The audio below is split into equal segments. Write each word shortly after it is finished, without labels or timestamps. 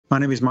My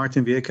name is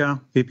Martin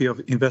Viecha, VP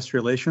of Investor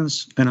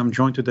Relations, and I'm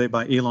joined today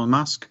by Elon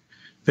Musk,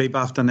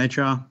 Vaibhav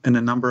Taneja, and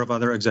a number of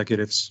other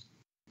executives.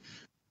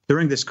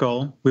 During this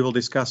call, we will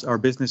discuss our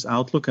business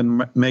outlook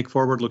and make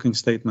forward-looking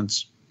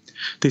statements.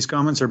 These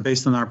comments are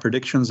based on our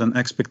predictions and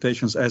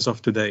expectations as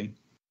of today.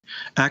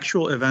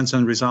 Actual events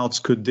and results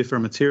could differ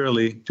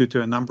materially due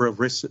to a number of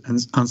risks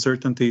and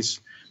uncertainties,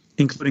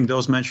 including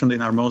those mentioned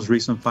in our most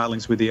recent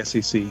filings with the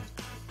SEC.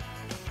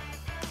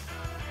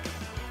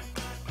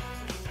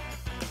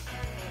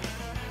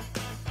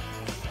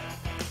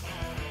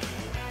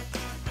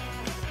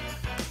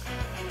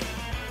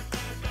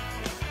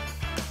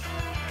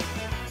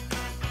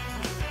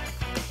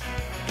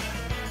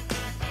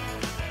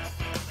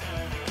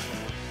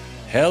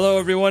 Hello,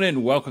 everyone,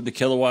 and welcome to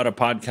Kilowatt, a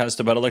podcast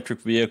about electric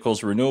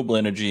vehicles, renewable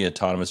energy,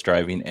 autonomous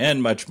driving,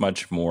 and much,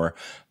 much more.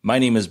 My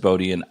name is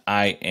Bodhi, and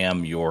I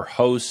am your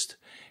host.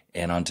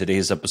 And on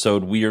today's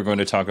episode, we are going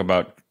to talk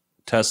about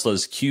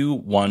Tesla's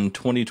Q1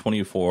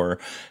 2024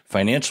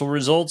 financial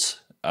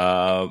results.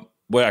 We're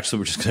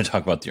just going to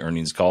talk about the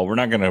earnings call. We're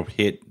not going to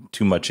hit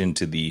too much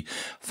into the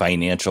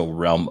financial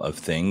realm of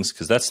things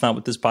because that's not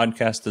what this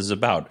podcast is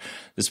about.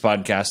 This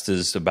podcast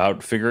is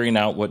about figuring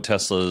out what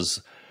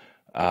Tesla's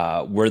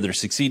where they're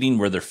succeeding,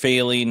 where they're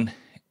failing,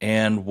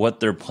 and what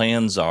their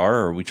plans are,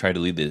 or we try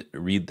to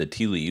read the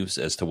tea leaves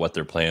as to what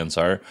their plans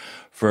are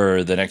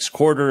for the next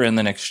quarter and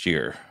the next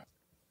year.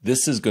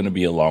 This is going to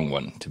be a long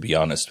one, to be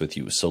honest with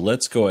you. So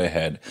let's go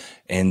ahead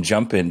and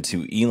jump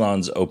into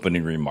Elon's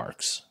opening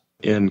remarks.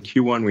 In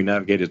Q1, we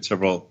navigated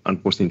several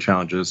unforeseen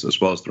challenges,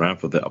 as well as the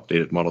ramp of the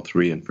updated Model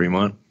 3 in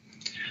Fremont.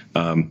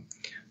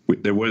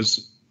 There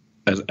was,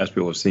 as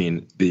people have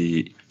seen,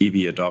 the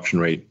EV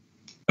adoption rate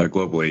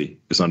globally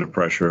is under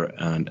pressure,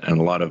 and a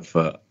lot of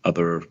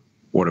other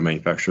auto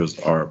manufacturers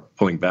are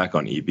pulling back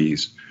on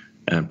EVs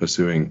and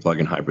pursuing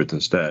plug-in hybrids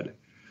instead.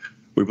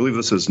 We believe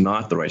this is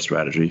not the right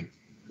strategy,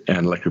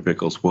 and electric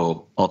vehicles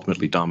will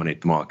ultimately dominate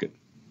the market.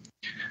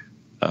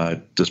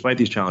 Despite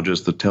these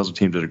challenges, the Tesla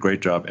team did a great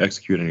job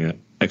executing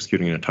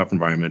in a tough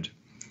environment,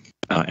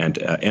 and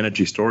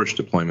energy storage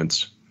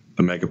deployments,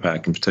 the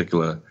Megapack in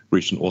particular,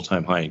 reached an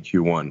all-time high in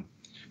Q1,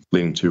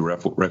 leading to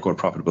record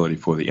profitability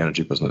for the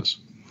energy business.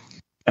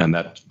 And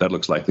that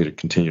looks likely to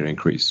continue to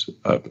increase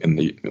in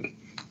the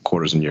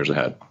quarters and years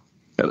ahead.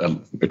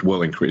 It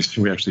will increase.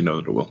 We actually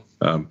know that it will.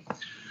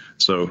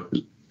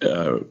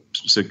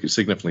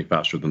 Significantly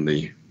faster than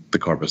the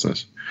car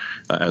business,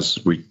 as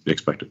we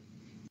expected.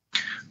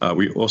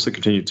 We also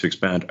continue to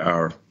expand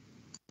our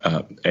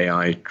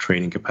AI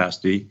training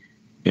capacity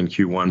in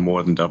Q1,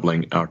 more than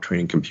doubling our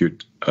training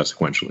compute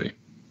sequentially.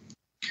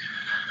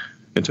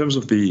 In terms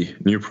of the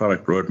new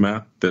product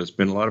roadmap, there's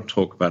been a lot of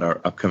talk about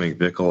our upcoming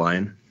vehicle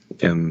line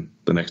in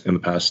the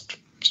past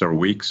several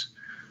weeks.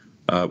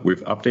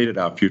 We've updated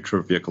our future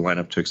vehicle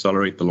lineup to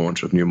accelerate the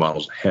launch of new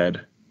models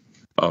ahead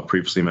of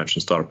previously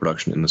mentioned start of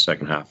production in the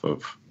second half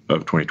of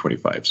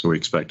 2025. So we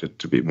expect it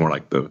to be more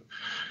like the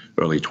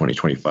early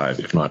 2025,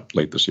 if not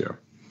late this year.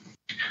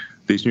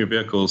 These new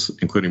vehicles,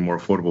 including more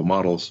affordable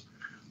models,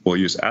 will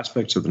use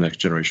aspects of the next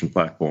generation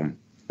platform,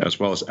 as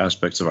well as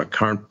aspects of our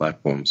current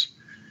platforms,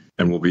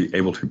 and will be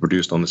able to be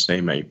produced on the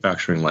same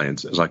manufacturing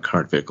lines as our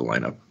current vehicle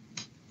lineup.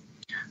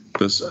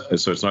 So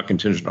it's not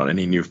contingent on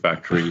any new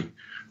factory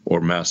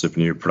or massive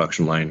new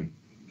production line.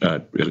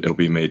 It'll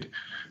be made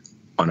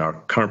on our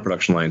current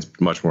production lines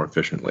much more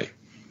efficiently.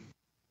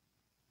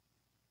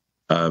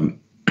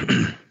 And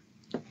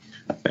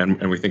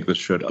we think this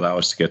should allow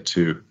us to get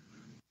to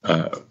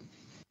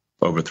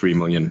over 3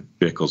 million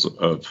vehicles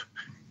of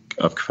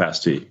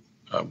capacity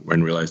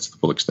when realized to the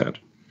full extent.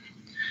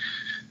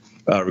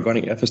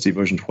 Regarding FSD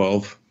version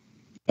 12,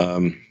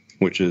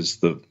 which is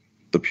the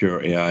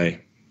pure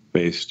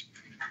AI-based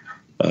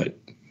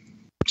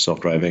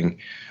self-driving.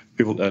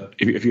 People that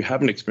if you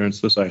haven't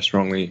experienced this, I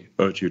strongly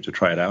urge you to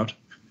try it out.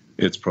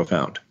 It's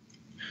profound,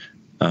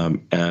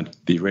 and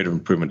the rate of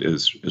improvement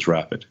is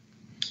rapid.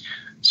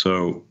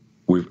 So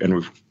we've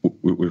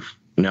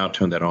now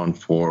turned that on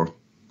for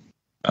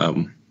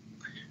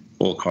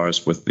all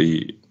cars with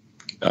the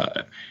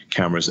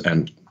cameras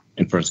and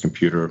inference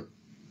computer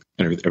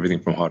and everything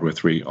from Hardware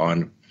 3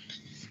 on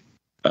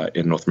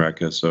in North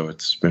America. So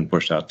it's been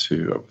pushed out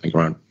to I think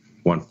around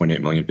 1.8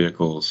 million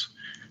vehicles.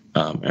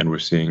 And we're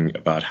seeing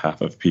about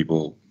half of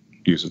people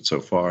use it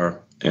so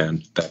far,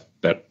 and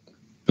that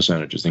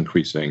percentage is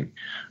increasing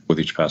with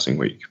each passing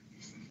week.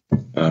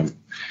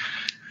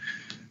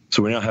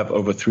 So we now have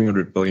over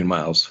 300 billion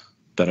miles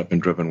that have been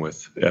driven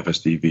with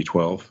FSD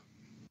V12.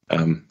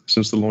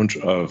 Since the launch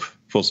of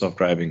full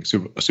self-driving,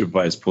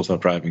 supervised full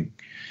self-driving,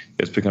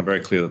 it's become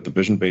very clear that the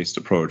vision-based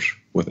approach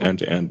with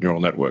end-to-end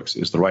neural networks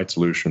is the right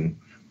solution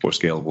for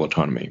scalable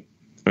autonomy.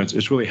 And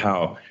it's really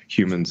how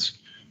humans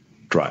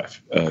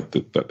drive.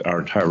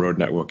 Our entire road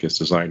network is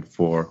designed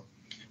for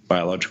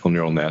biological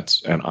neural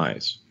nets and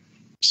eyes.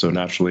 So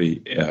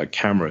naturally,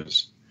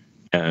 cameras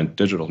and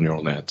digital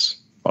neural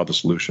nets are the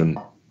solution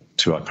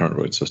to our current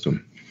road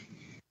system.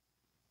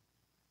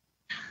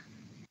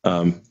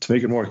 To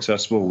make it more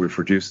accessible, we've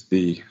reduced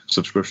the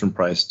subscription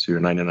price to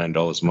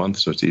 $99 a month,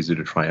 so it's easy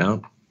to try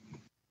out.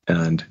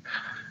 And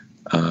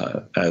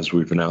as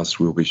we've announced,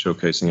 we'll be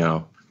showcasing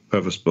our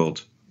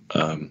purpose-built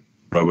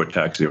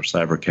robotaxi or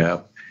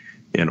cybercab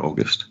in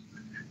August.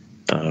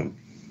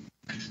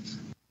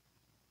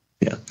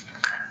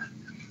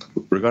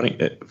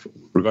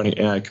 Regarding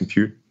AI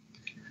compute,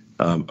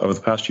 over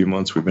the past few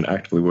months, we've been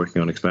actively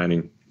working on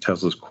expanding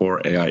Tesla's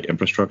core AI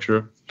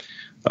infrastructure.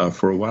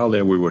 For a while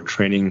there, we were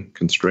training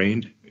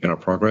constrained in our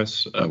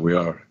progress. We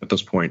are, at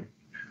this point,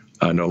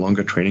 no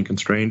longer training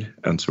constrained,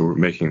 and so we're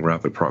making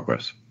rapid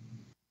progress.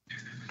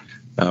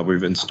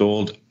 We've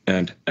installed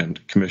and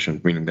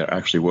commissioned, meaning they're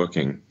actually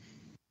working,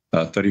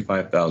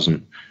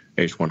 35,000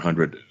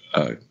 H100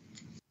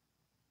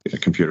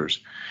 computers,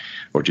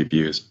 or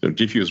GPUs.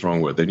 GPU is the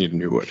wrong word. They need a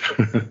new word.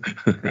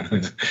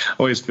 I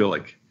always feel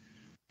like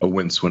a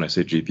wince when I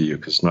say GPU,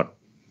 because it's not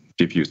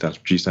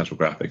GPU, G stands for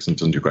graphics, and it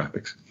doesn't do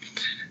graphics.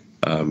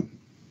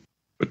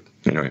 But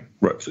anyway,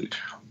 roughly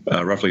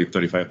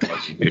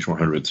 35,000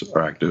 H100s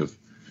are active,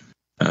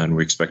 and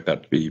we expect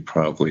that to be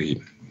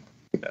probably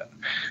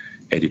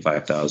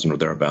 85,000 or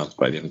thereabouts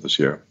by the end of this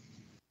year.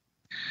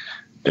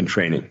 In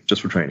training,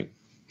 just for training.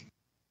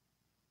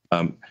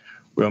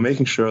 We are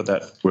making sure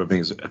that we're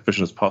being as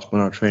efficient as possible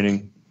in our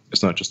training.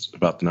 It's not just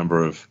about the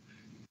number of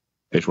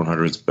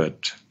H100s,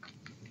 but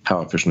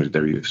how efficiently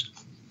they're used.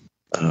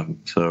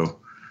 So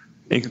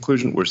in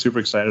conclusion, we're super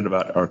excited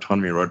about our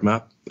autonomy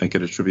roadmap. I think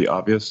it should be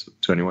obvious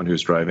to anyone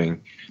who's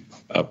driving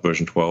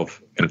version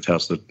 12 in a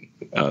Tesla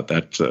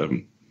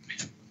that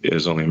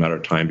is only a matter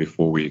of time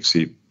before we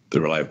exceed the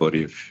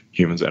reliability of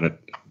humans, and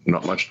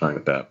not much time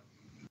at that.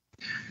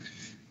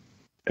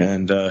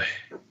 And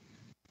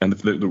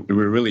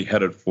we're really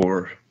headed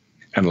for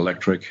an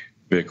electric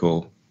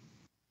vehicle,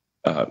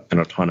 an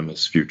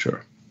autonomous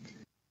future.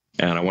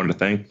 And I wanted to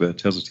thank the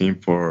Tesla team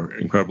for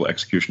incredible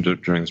execution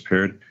during this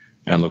period,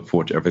 and look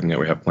forward to everything that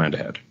we have planned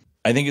ahead.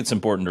 I think it's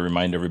important to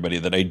remind everybody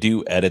that I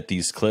do edit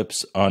these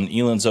clips. On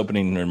Elon's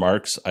opening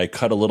remarks, I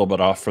cut a little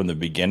bit off from the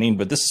beginning,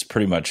 but this is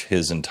pretty much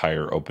his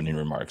entire opening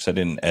remarks. I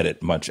didn't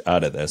edit much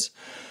out of this.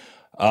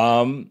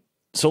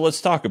 So let's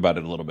talk about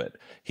it a little bit.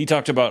 He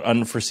talked about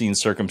unforeseen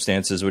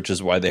circumstances, which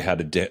is why they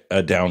had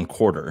a down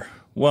quarter.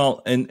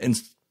 Well, and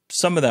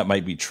some of that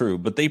might be true,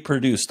 but they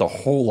produced a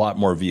whole lot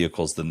more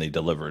vehicles than they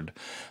delivered.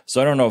 So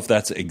I don't know if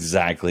that's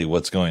exactly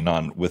what's going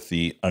on with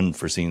the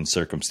unforeseen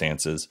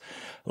circumstances.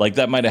 Like,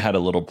 that might have had a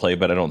little play,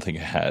 but I don't think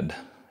it had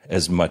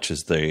as much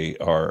as they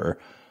are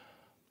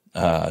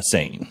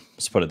saying.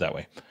 Let's put it that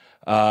way.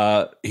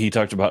 He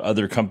talked about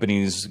other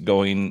companies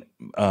moving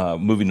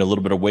a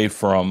little bit away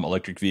from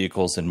electric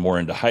vehicles and more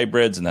into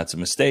hybrids, and that's a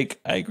mistake.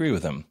 I agree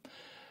with him.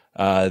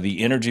 The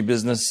energy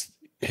business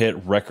hit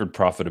record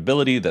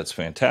profitability. That's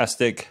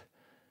fantastic.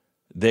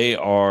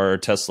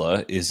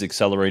 Tesla is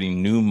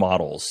accelerating new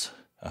models.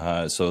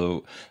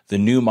 So the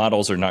new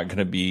models are not going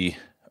to be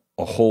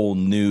a whole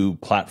new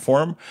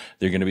platform.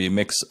 They're going to be a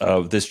mix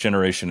of this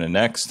generation and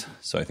next.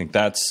 So I think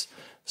that's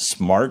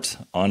smart,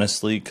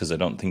 honestly, because I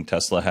don't think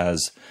Tesla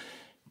has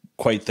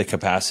quite the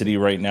capacity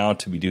right now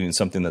to be doing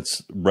something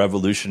that's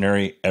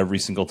revolutionary every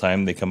single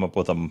time they come up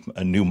with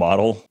a new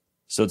model.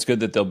 So it's good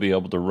that they'll be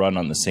able to run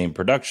on the same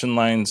production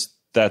lines.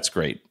 That's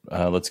great.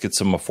 Let's get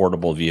some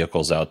affordable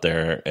vehicles out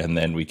there, and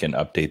then we can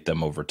update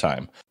them over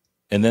time.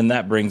 And then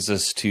that brings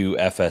us to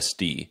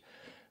FSD.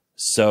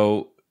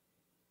 So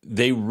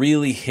they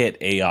really hit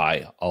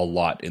AI a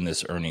lot in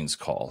this earnings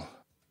call.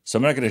 So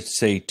I'm not going to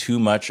say too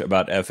much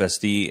about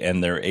FSD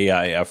and their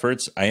AI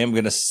efforts. I am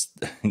going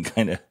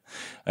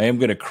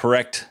to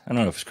correct. I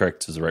don't know if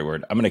correct is the right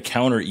word. I'm going to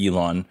counter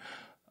Elon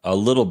a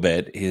little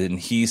bit. And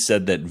he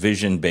said that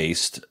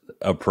vision-based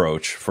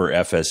approach for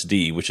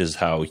FSD, which is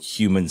how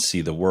humans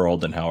see the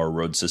world and how our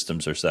road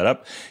systems are set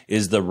up,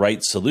 is the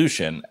right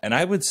solution. And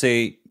I would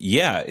say,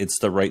 yeah, it's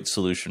the right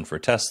solution for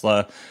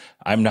Tesla.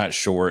 I'm not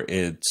sure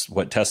it's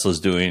what Tesla's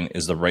doing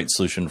is the right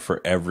solution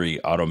for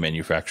every auto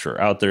manufacturer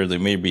out there. There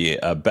may be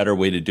a better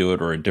way to do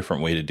it or a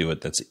different way to do it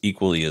that's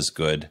equally as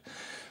good.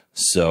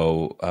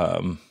 So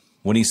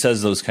when he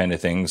says those kind of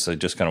things, I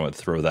just kind of want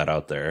to throw that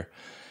out there.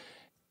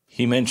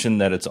 He mentioned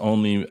that it's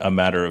only a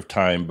matter of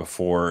time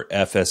before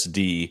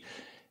FSD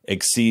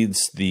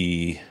exceeds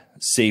the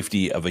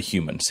safety of a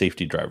human,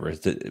 safety driver.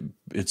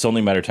 It's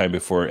only a matter of time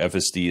before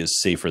FSD is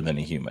safer than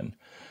a human.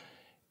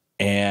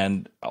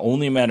 And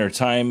only a matter of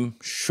time,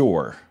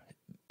 sure.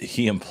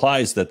 He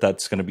implies that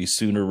that's going to be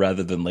sooner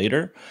rather than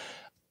later.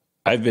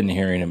 I've been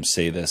hearing him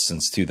say this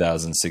since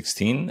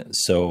 2016,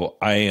 so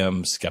I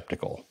am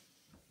skeptical.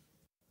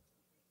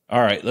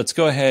 All right, let's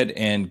go ahead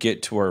and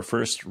get to our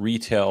first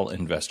retail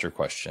investor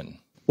question.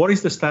 What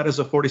is the status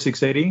of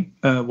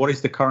 4680? What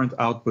is the current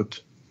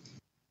output?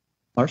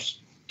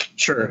 Lars?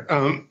 Sure.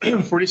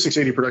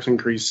 4680 production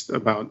increased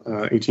about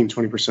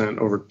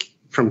 18-20%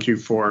 from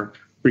Q4,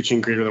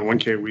 reaching greater than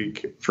 1K a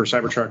week for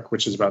Cybertruck,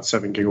 which is about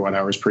 7 gigawatt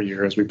hours per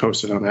year, as we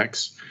posted on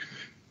X.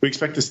 We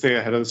expect to stay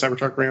ahead of the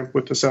Cybertruck ramp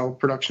with the cell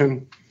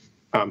production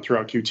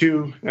throughout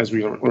Q2 as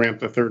we ramp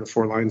the third of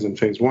 4 lines in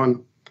phase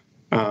 1.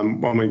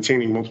 while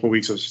maintaining multiple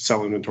weeks of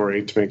cell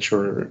inventory to make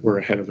sure we're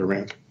ahead of the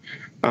ramp.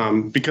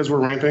 Because we're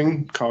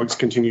ramping, COGS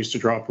continues to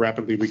drop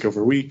rapidly week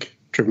over week,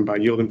 driven by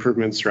yield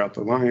improvements throughout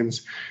the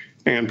lines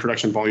and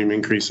production volume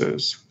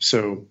increases.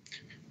 So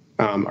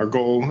our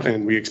goal,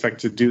 and we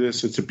expect to do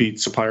this, is to beat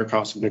supplier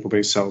costs of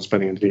nickel-based cells by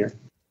the end of the year.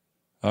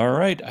 All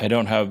right. I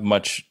don't have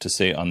much to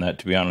say on that,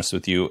 to be honest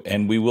with you.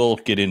 And we will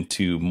get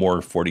into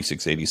more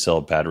 4680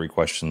 cell battery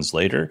questions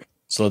later.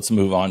 So let's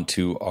move on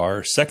to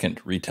our second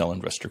retail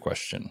investor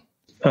question.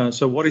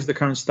 So what is the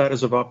current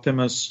status of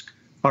Optimus?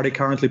 Are they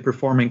currently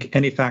performing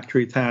any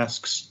factory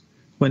tasks?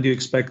 When do you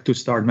expect to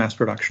start mass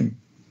production?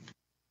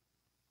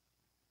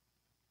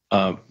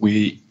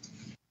 We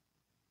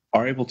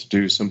are able to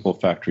do simple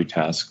factory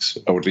tasks,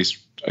 or at least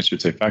I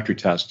should say factory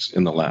tasks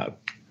in the lab.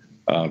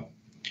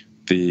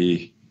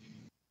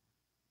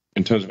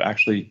 In terms of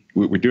actually,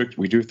 we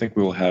do think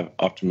we will have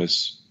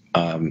Optimus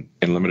in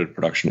limited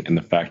production in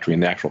the factory, in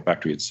the actual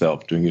factory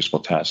itself, doing useful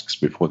tasks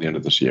before the end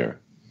of this year.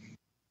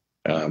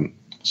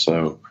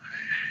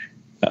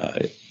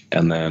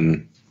 And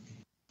then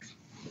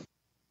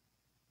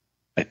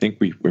I think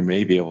we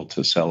may be able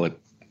to sell it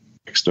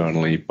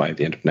externally by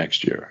the end of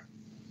next year.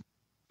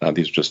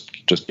 These are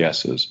just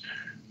guesses.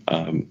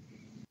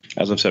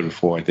 As I've said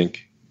before, I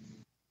think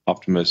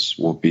Optimus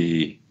will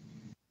be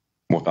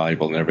more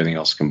valuable than everything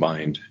else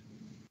combined.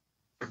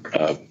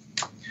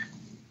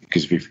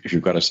 Because if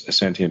you've got a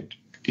sentient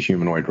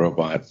humanoid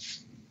robot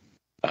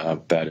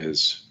that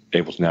is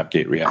able to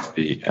navigate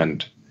reality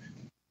and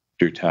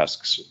do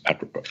tasks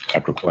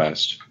at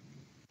request,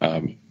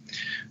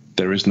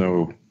 there is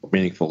no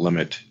meaningful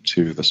limit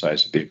to the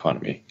size of the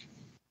economy.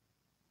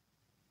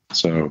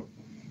 So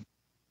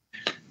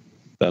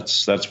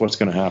that's what's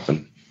going to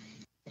happen.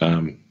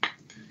 And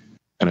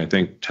I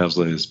think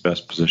Tesla is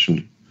best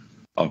positioned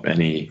of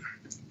any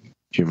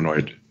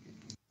humanoid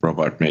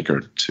robot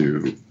maker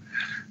to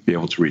be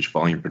able to reach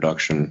volume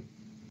production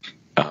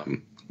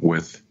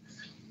with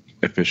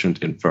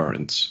efficient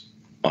inference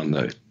on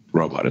the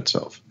robot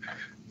itself.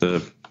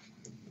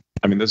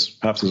 This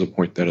perhaps is a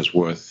point that is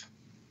worth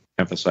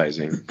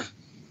emphasizing.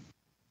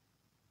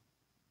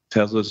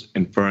 Tesla's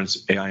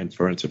AI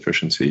inference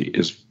efficiency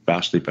is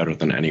vastly better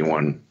than any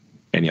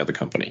other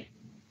company.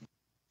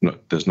 No,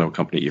 there's no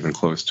company even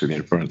close to the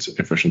inference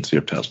efficiency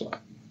of Tesla.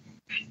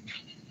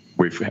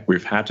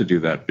 We've had to do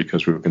that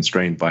because we were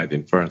constrained by the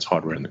inference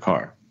hardware in the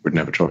car. We didn't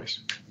have a choice.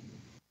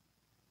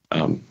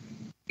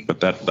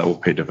 But that will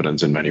pay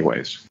dividends in many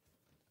ways.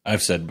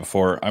 I've said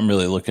before, I'm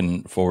really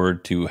looking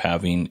forward to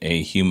having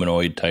a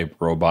humanoid type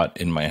robot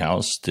in my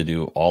house to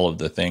do all of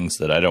the things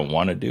that I don't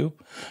want to do,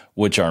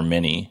 which are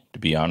many, to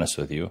be honest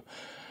with you.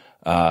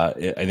 I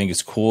think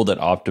it's cool that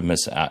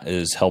Optimus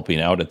is helping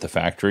out at the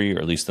factory, or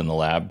at least in the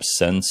lab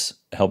sense,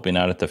 helping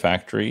out at the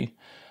factory.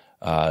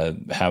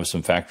 Have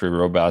some factory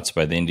robots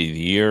by the end of the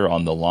year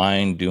on the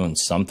line doing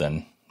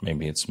something.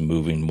 Maybe it's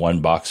moving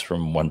one box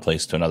from one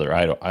place to another.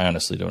 I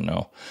honestly don't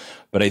know.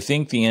 But I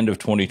think the end of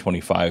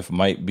 2025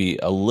 might be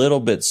a little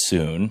bit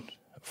soon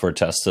for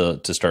Tesla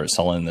to start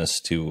selling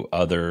this to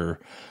other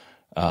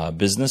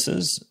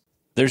businesses.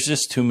 There's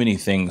just too many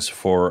things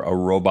for a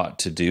robot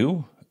to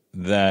do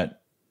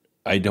that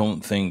I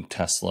don't think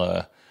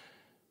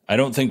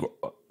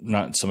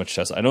not so much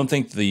Tesla. I don't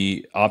think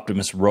the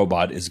Optimus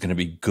robot is going to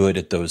be good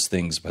at those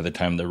things by the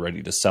time they're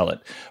ready to sell it.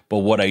 But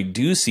what I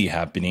do see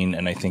happening,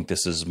 and I think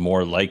this is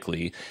more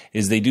likely,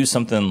 is they do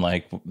something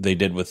like they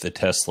did with the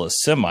Tesla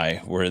Semi,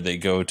 where they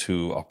go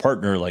to a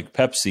partner like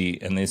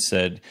Pepsi and they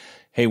said,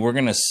 hey, we're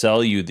going to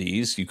sell you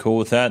these. You cool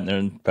with that? And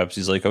then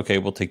Pepsi's like, okay,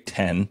 we'll take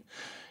 10.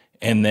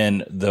 And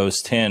then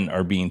those 10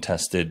 are being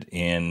tested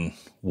in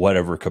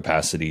whatever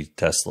capacity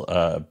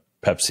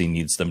Pepsi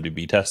needs them to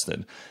be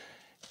tested.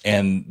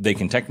 And they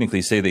can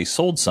technically say they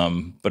sold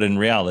some, but in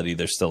reality,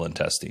 they're still in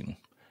testing.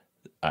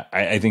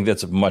 I think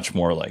that's much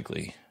more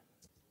likely.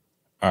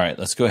 All right,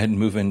 let's go ahead and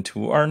move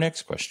into our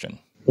next question.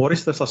 What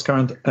is Tesla's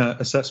current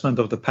assessment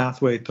of the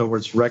pathway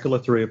towards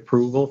regulatory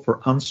approval for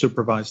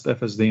unsupervised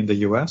FSD in the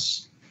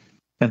US?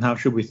 And how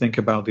should we think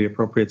about the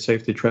appropriate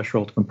safety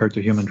threshold compared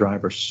to human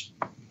drivers?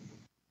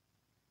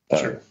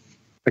 Sure,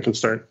 I can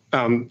start. There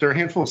are a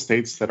handful of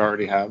states that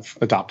already have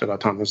adopted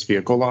autonomous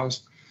vehicle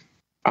laws.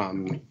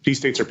 These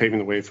states are paving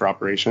the way for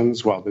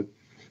operations, while the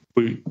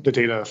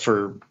data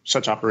for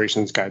such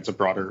operations guides a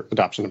broader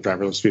adoption of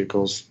driverless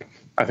vehicles.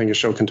 I think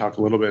Ashok can talk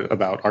a little bit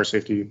about our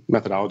safety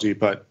methodology,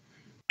 but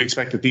we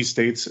expect that these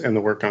states and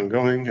the work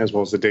ongoing, as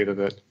well as the data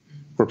that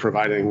we're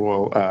providing,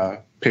 will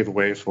pave the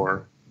way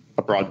for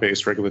a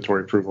broad-based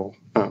regulatory approval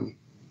in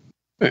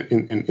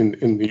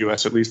the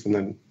U.S. at least, and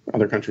then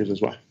other countries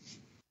as well.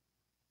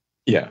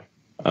 Yeah.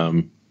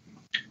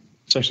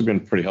 It's actually been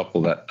pretty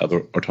helpful that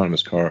other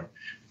autonomous car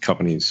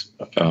companies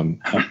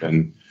have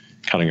been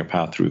cutting a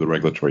path through the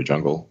regulatory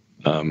jungle.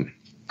 That's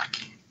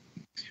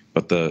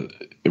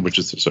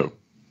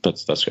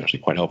actually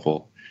quite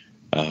helpful.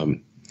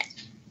 And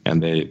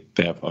they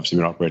have obviously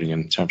been operating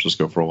in San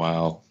Francisco for a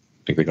while.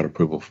 I think they got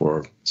approval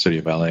for City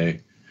of LA.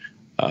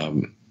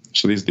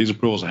 So these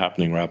approvals are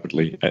happening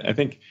rapidly. I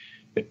think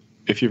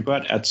if you've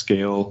got at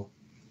scale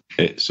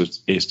a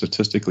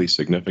statistically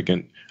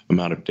significant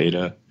amount of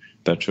data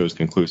that shows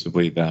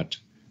conclusively that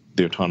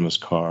the autonomous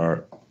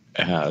car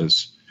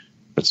has,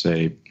 let's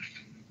say,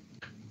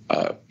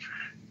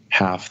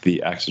 half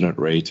the accident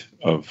rate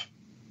of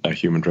a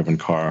human-driven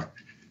car,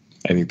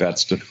 I think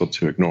that's difficult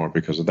to ignore,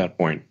 because at that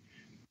point,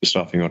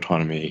 stopping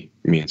autonomy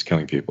means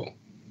killing people.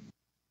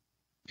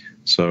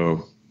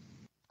 So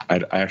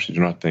I actually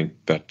do not think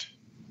that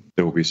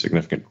there will be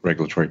significant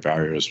regulatory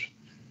barriers,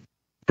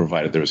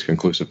 provided there is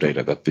conclusive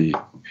data that the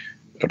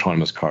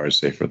autonomous car is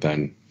safer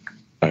than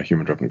a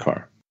human-driven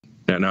car.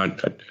 Now,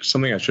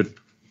 something I should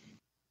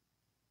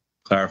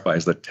clarify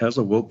is that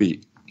Tesla will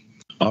be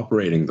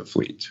operating the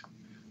fleet.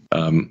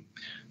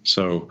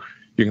 So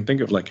you can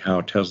think of like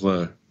how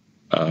Tesla,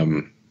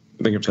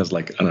 think of Tesla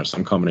like, I don't know,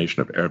 some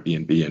combination of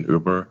Airbnb and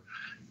Uber,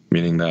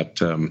 meaning that,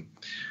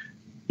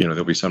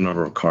 there'll be some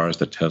number of cars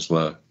that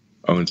Tesla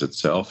owns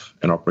itself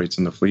and operates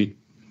in the fleet.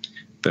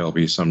 There'll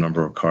be some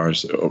number of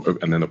cars, and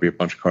then there'll be a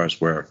bunch of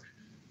cars where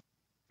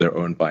they're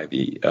owned by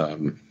the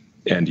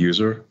end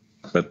user,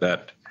 but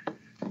that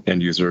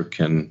end user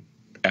can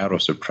add or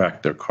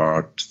subtract their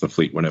car to the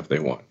fleet whenever they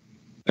want.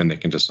 And they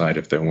can decide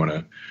if they want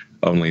to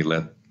only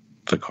let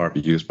the car be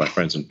used by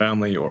friends and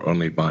family, or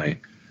only by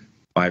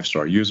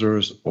 5-star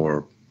users,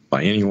 or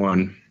by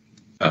anyone,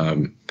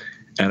 and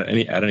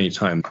at any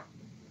time.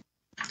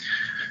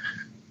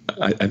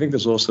 I think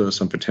there's also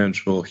some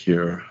potential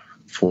here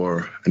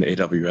for an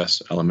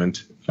AWS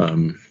element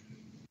down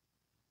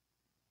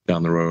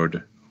the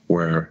road,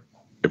 where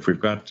if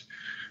we've got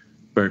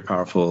very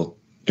powerful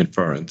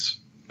inference,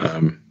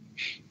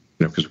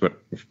 because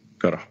we've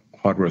got a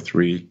hardware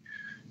 3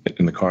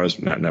 in the cars,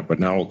 but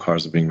now all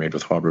cars are being made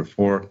with hardware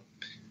 4.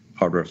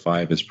 Hardware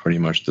 5 is pretty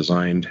much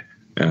designed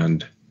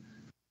and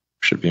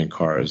should be in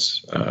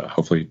cars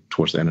hopefully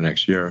towards the end of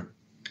next year.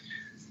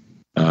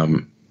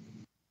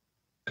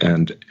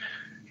 And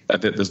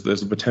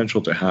there's a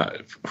potential to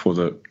have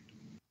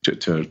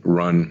to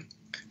run,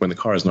 when the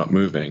car is not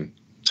moving,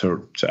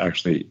 to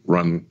actually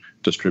run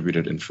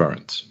distributed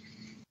inference.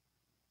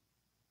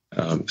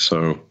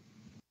 So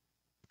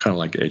kind of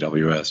like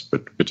AWS,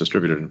 but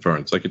distributed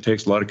inference. Like, it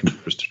takes a lot of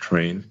computers to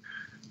train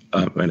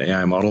an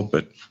AI model,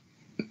 but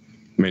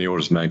many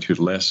orders of magnitude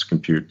less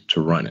compute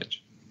to run it.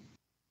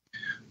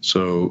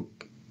 So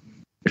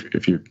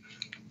if you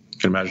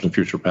can imagine a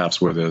future perhaps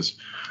where there's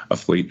a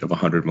fleet of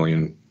 100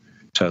 million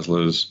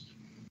Teslas,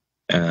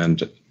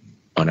 and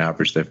on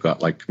average they've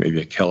got like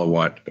maybe a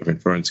kilowatt of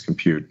inference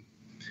compute,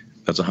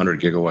 that's 100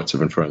 gigawatts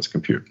of inference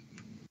compute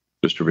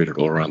distributed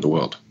all around the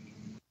world.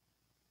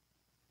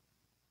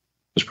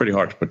 It's pretty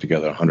hard to put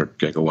together 100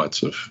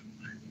 gigawatts of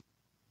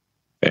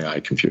AI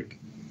compute.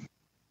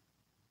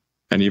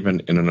 And even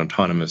in an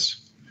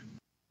autonomous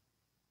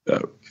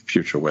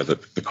future where the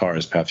car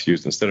is perhaps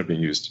used, instead of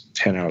being used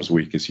 10 hours a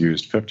week, is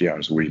used 50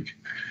 hours a week,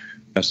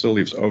 that still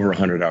leaves over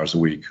 100 hours a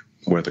week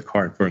where the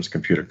car inference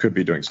computer could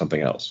be doing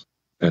something else.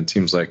 And it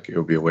seems like it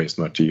would be a waste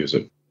not to use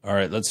it. All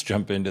right, let's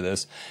jump into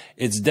this.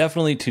 It's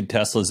definitely to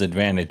Tesla's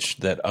advantage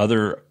that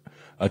other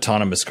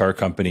autonomous car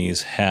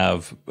companies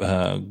have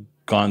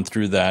gone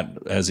through that,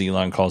 as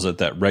Elon calls it,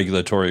 that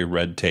regulatory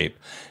red tape.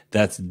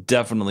 That's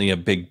definitely a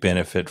big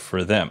benefit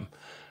for them.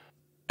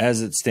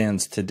 As it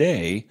stands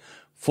today,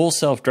 full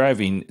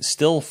self-driving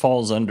still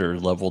falls under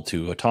level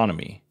 2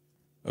 autonomy.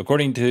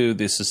 According to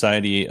the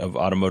Society of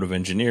Automotive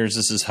Engineers,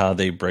 this is how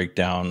they break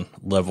down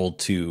level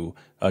 2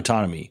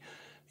 autonomy.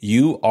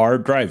 You are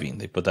driving,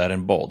 they put that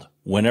in bold,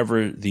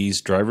 whenever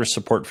these driver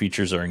support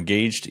features are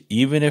engaged,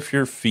 even if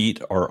your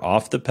feet are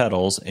off the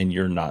pedals and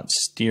you're not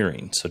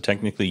steering. So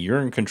technically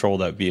you're in control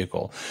of that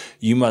vehicle.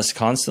 You must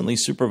constantly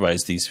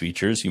supervise these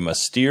features. You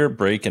must steer,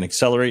 brake, and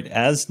accelerate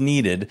as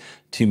needed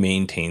to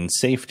maintain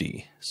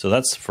safety. So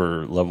that's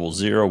for level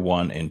 0,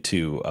 1, and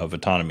 2 of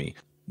autonomy.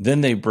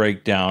 Then they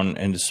break down,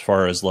 and as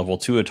far as level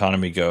 2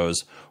 autonomy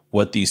goes,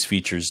 what these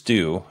features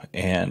do.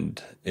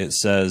 And it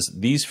says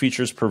these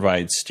features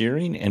provide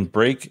steering and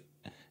brake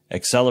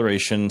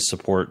acceleration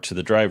support to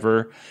the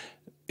driver.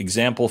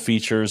 Example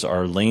features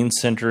are lane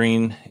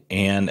centering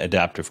and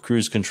adaptive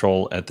cruise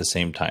control at the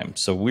same time.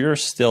 So we're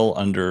still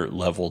under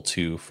level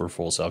 2 for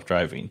full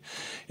self-driving.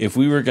 If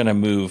we were going to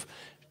move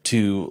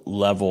to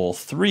level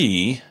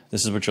 3,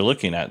 this is what you're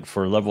looking at.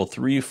 For level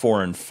 3,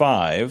 4, and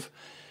 5,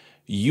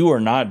 you are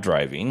not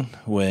driving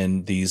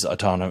when these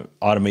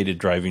automated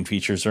driving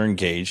features are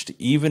engaged,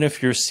 even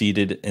if you're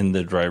seated in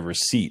the driver's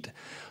seat.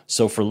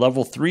 So for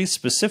level 3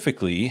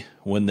 specifically,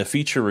 when the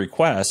feature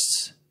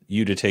requests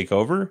you to take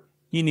over,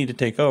 you need to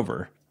take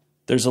over.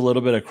 There's a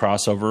little bit of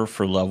crossover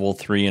for level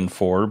 3 and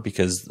 4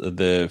 because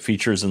the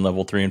features in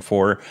level 3 and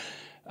 4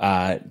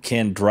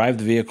 can drive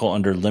the vehicle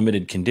under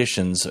limited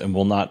conditions and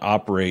will not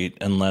operate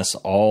unless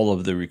all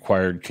of the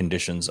required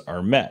conditions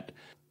are met.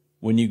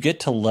 When you get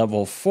to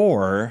level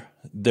 4,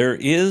 there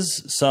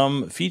is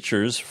some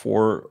features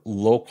for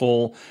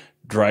local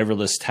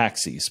driverless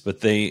taxis,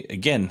 but they,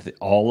 again,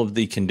 all of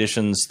the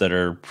conditions that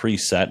are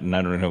preset, and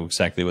I don't know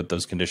exactly what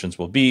those conditions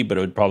will be, but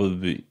it would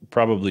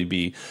probably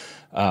be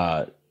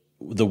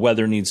the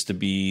weather needs to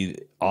be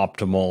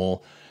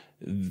optimal.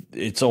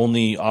 it's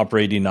only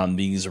operating on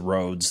these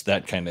roads,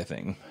 that kind of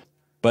thing.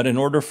 But in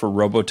order for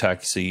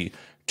robotaxi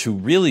to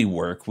really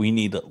work, we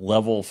need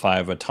level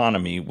 5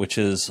 autonomy, which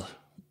is,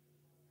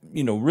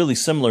 really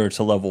similar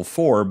to level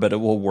 4, but it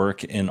will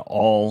work in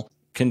all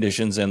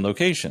conditions and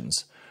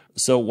locations.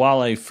 So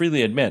while I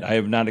freely admit I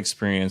have not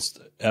experienced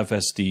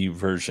FSD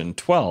version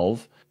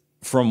 12,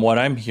 from what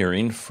I'm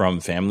hearing from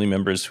family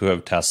members who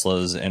have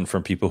Teslas and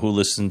from people who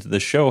listen to the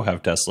show who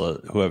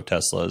have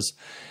Teslas,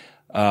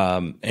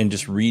 and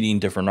just reading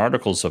different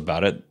articles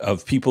about it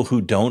of people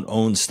who don't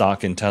own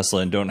stock in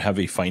Tesla and don't have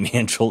a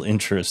financial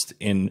interest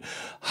in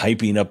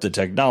hyping up the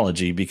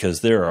technology,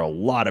 because there are a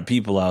lot of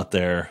people out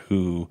there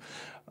who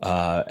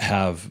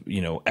have,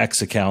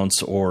 X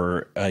accounts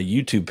or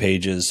YouTube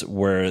pages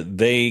where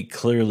they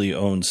clearly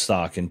own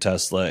stock in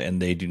Tesla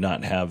and they do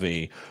not have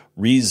a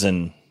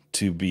reason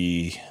to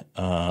be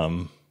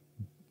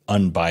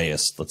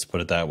unbiased. Let's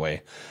put it that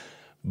way.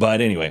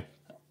 But anyway,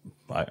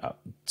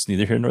 it's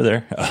neither here nor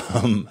there.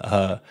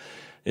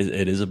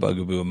 It is a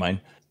bugaboo of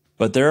mine.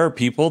 But there are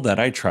people that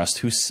I trust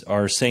who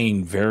are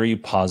saying very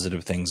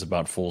positive things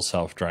about full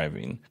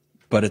self-driving,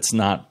 but it's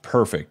not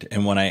perfect.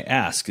 And when I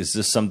ask, is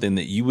this something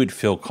that you would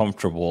feel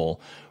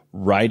comfortable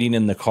riding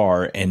in the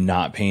car and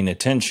not paying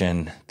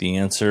attention? The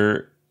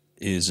answer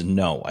is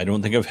no. I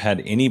don't think I've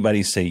had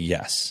anybody say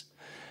yes.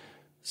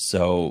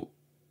 So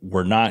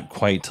we're not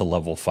quite to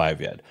level 5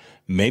 yet.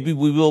 Maybe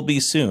we will be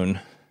soon.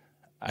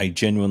 I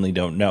genuinely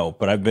don't know,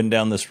 but I've been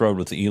down this road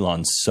with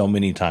Elon so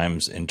many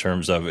times in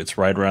terms of it's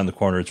right around the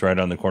corner, it's right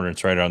on the corner,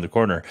 it's right around the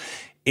corner.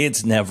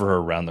 It's never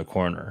around the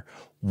corner.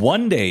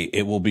 One day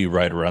it will be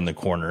right around the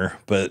corner,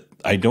 but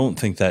I don't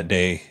think that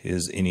day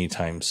is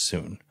anytime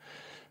soon.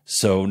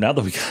 So now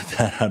that we got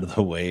that out of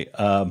the way,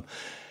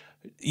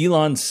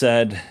 Elon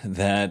said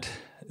that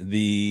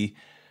the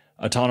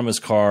autonomous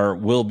car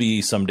will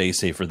be someday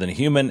safer than a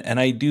human, and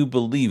I do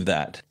believe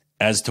that.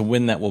 As to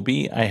when that will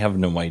be, I have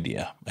no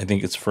idea. I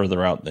think it's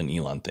further out than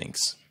Elon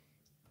thinks.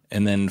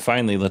 And then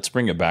finally, let's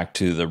bring it back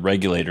to the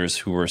regulators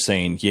who are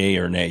saying, yay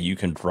or nay, you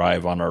can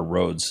drive on our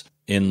roads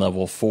in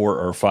level 4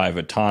 or 5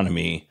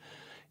 autonomy.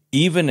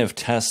 Even if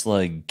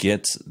Tesla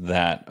gets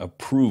that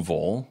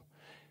approval,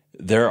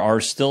 there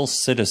are still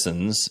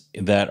citizens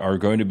that are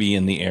going to be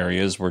in the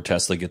areas where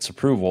Tesla gets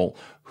approval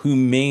who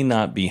may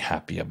not be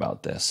happy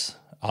about this.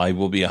 I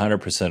will be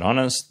 100%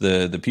 honest.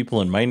 The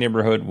people in my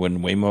neighborhood, when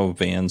Waymo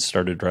vans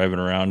started driving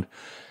around,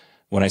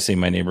 when I say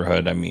my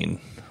neighborhood, I mean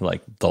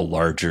like the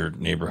larger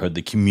neighborhood,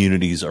 the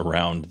communities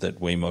around that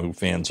Waymo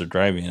vans are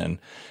driving in,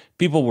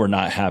 people were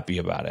not happy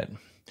about it.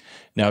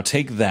 Now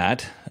take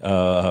that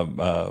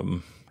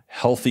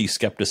healthy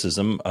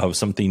skepticism of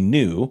something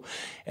new,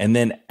 and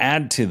then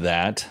add to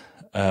that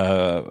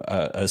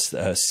a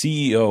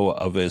CEO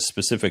of a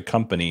specific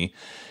company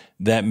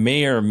that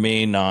may or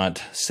may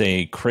not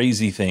say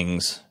crazy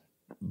things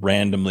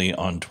randomly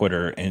on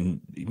Twitter,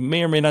 and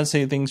may or may not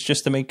say things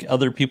just to make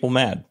other people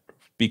mad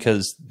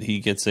because he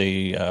gets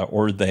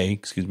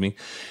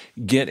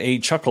get a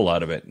chuckle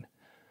out of it.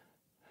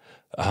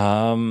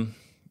 And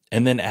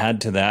then add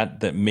to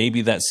that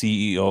maybe that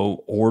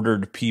CEO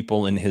ordered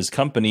people in his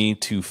company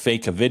to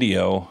fake a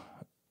video,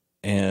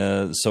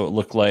 and so it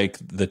looked like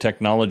the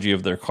technology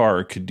of their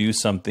car could do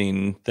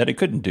something that it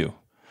couldn't do.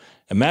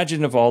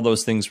 Imagine if all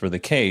those things were the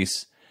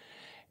case,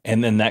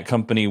 and then that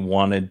company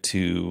wanted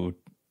to,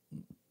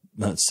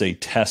 let's say,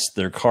 test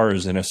their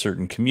cars in a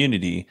certain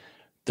community.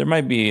 There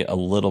might be a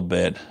little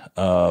bit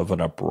of an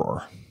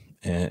uproar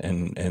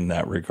in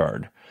that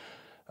regard.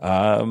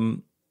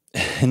 And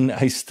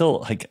I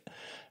still,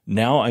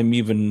 now I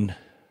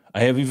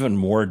have even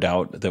more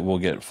doubt that we'll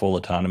get full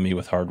autonomy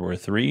with hardware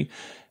 3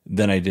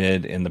 than I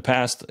did in the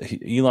past.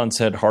 Elon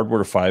said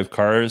hardware 5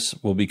 cars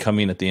will be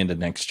coming at the end of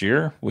next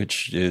year,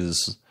 which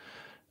is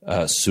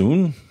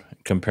soon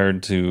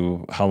compared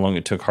to how long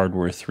it took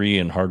hardware 3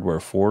 and hardware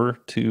 4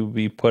 to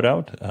be put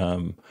out.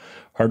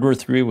 Hardware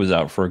 3 was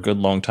out for a good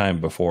long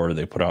time before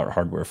they put out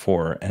hardware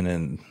 4, and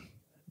then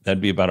that'd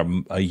be about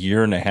a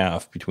year and a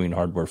half between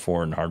hardware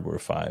 4 and hardware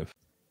 5.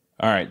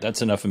 All right,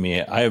 that's enough of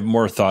me. I have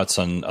more thoughts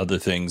on other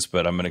things,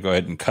 but I'm going to go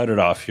ahead and cut it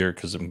off here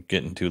because I'm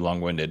getting too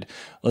long-winded.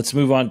 Let's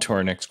move on to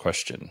our next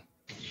question.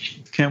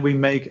 Can we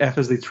make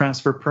FSD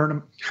transfer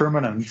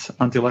permanent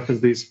until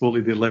FSD is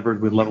fully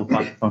delivered with level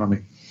 5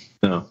 autonomy?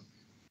 No.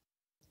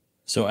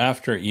 So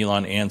after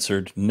Elon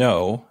answered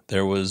no,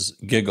 there was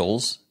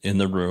giggles in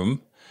the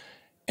room,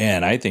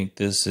 and I think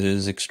this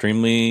is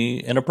extremely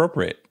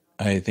inappropriate.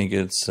 I think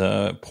it's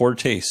poor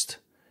taste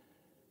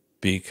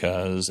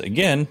because,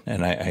 again,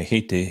 and I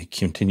hate to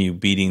continue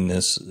beating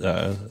this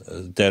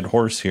dead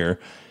horse here,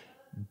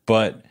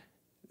 but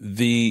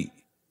the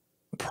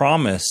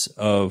promise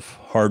of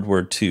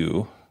hardware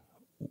 2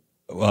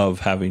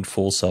 of having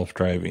full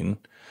self-driving,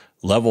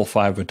 level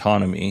 5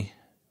 autonomy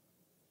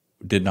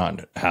did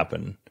not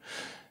happen.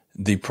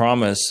 The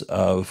promise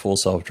of full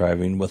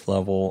self-driving with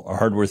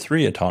hardware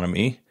 3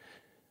 autonomy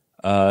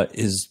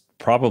is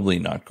probably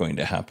not going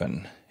to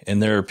happen.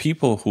 And there are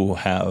people who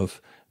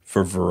have,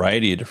 for a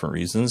variety of different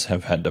reasons,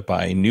 have had to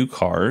buy new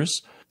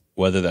cars,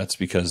 whether that's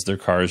because their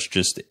cars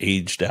just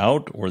aged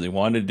out or they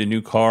wanted a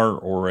new car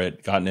or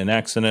it got in an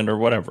accident or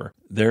whatever.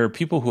 There are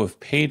people who have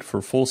paid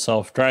for full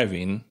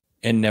self-driving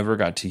and never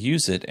got to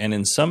use it. And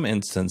in some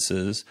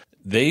instances,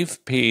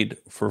 they've paid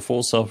for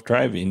full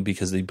self-driving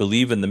because they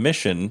believe in the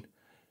mission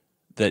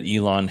that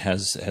Elon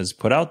has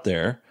put out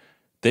there.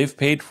 They've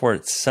paid for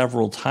it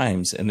several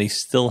times and they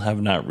still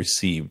have not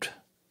received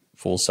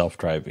full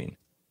self-driving.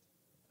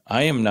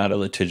 I am not a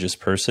litigious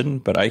person,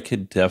 but I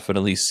could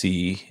definitely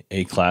see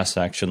a class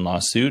action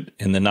lawsuit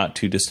in the not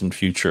too distant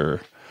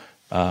future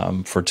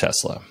for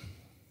Tesla.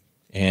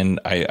 And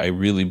I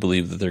really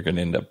believe that they're going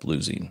to end up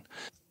losing.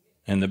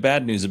 And the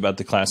bad news about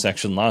the class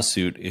action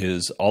lawsuit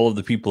is all of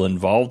the people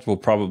involved will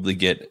probably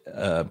get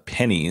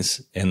pennies,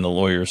 and the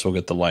lawyers will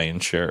get the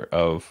lion's share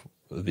of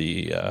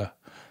the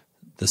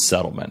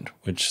settlement,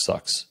 which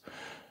sucks.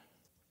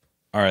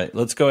 All right,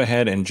 let's go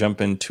ahead and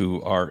jump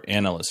into our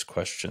analyst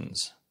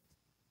questions.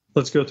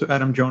 Let's go to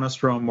Adam Jonas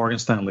from Morgan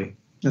Stanley.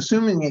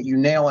 Assuming that you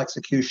nail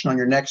execution on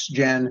your next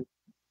gen,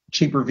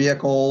 cheaper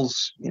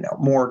vehicles,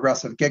 more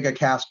aggressive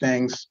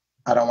gigacastings,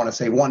 I don't want to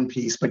say one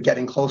piece, but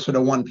getting closer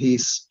to one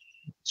piece,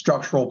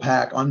 structural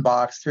pack,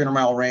 unboxed,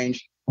 300-mile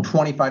range,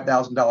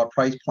 $25,000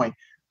 price point.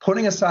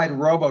 Putting aside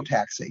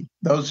robotaxi,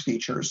 those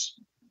features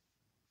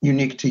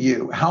unique to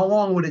you, how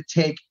long would it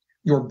take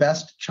your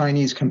best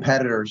Chinese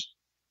competitors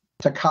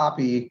to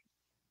copy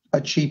a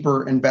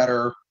cheaper and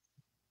better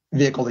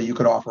vehicle that you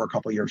could offer a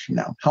couple of years from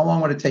now? How long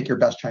would it take your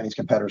best Chinese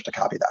competitors to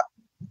copy that?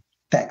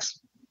 Thanks.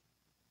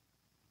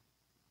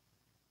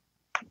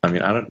 I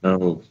mean, I don't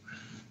know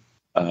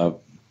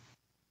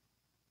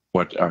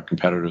what our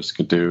competitors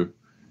could do,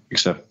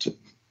 except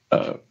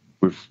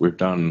we've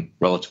done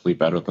relatively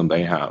better than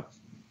they have.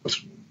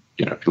 If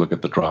you look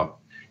at the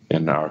drop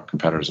in our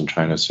competitors in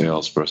China's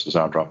sales versus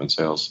our drop in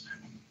sales,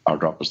 our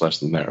drop was less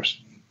than theirs.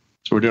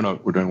 So we're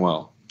doing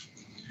well.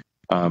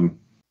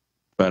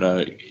 But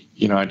I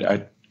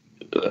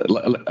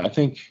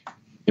think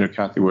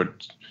Kathy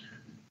Wood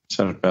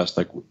said it best.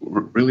 Like,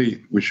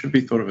 really, we should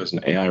be thought of as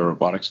an AI or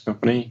robotics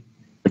company.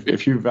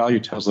 If you value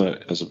Tesla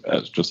as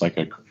just like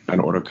an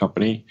auto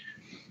company,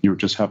 you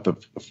just have to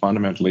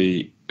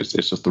fundamentally. It's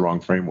just the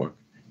wrong framework,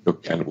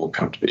 and it will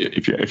come to be.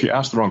 If you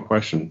ask the wrong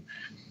question,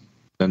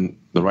 then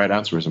the right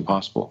answer is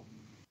impossible.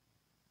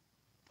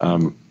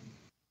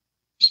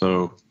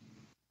 So.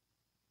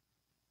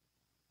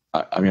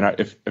 I mean,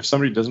 if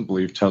somebody doesn't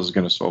believe Tesla's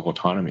going to solve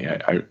autonomy,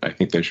 I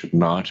think they should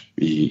not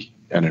be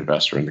an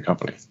investor in the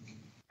company.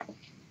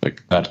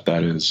 Like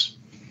that is,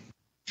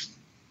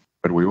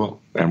 but we will,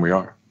 and we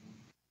are.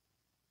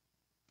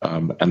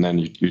 And then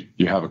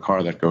you have a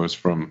car that goes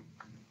from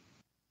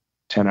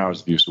 10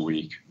 hours of use a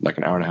week, like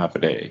an hour and a half a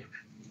day,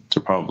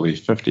 to probably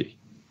 50,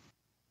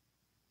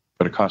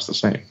 but it costs the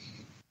same.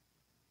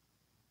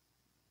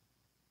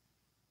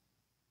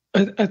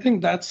 I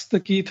think that's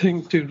the key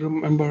thing to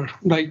remember,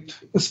 right?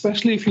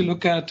 Especially if you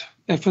look at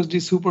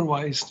FSD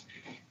supervised.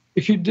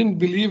 If you didn't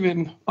believe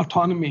in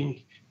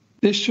autonomy,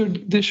 they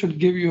should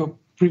give you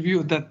a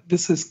preview that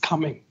this is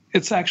coming.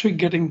 It's actually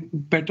getting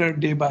better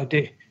day by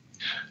day.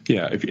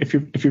 Yeah, if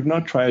you've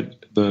not tried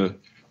the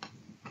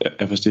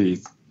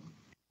FSD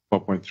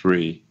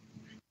 12.3,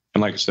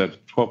 and like I said,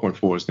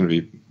 12.4 is going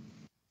to be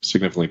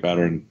significantly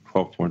better, and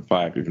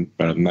 12.5 even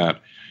better than that,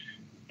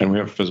 and we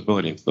have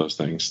visibility into those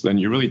things, then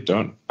you really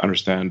don't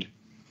understand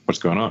what's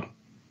going on.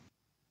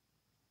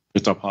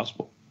 It's not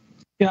possible.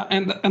 Yeah,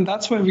 and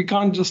that's why we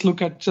can't just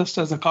look at just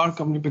as a car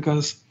company,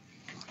 because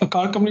a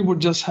car company would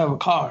just have a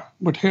car.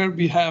 But here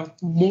we have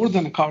more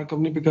than a car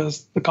company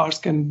because the cars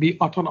can be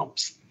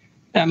autonomous.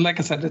 And like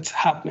I said, it's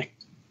happening.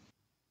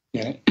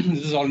 Yeah,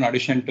 this is all in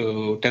addition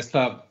to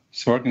Tesla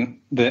working.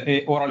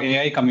 The overall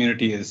AI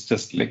community is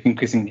just like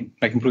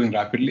improving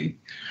rapidly.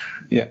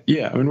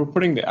 Yeah. I mean, we're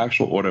putting the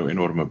actual auto in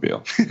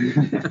automobile.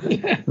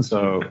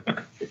 So,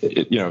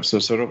 so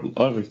sort of a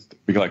lot of it,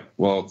 we like,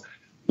 well,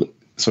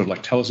 sort of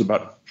like, tell us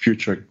about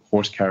future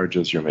horse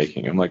carriages you're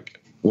making. I'm like,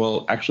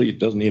 well, actually, it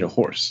doesn't need a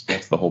horse.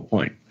 That's the whole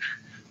point.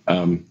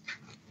 And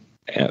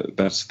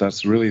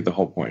that's really the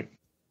whole point.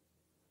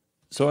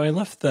 So I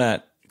left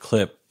that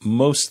clip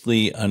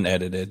mostly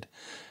unedited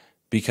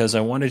because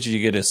I wanted you to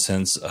get a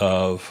sense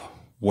of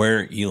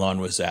where Elon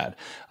was at.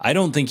 I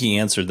don't think he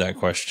answered that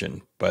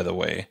question, by the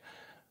way.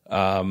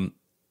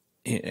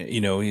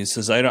 He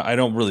says, I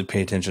don't really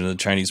pay attention to the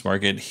Chinese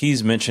market.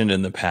 He's mentioned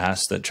in the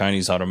past that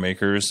Chinese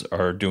automakers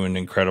are doing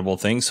incredible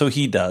things. So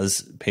he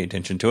does pay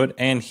attention to it,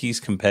 and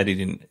he's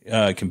competing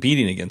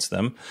against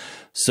them.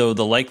 So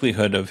the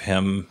likelihood of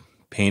him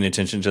paying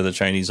attention to the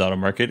Chinese auto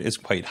market is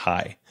quite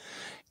high.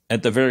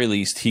 At the very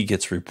least, he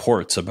gets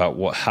reports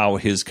about how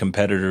his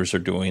competitors are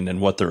doing and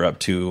what they're up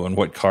to and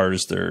what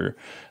cars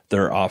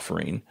they're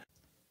offering.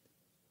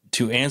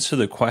 To answer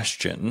the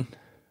question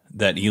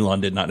that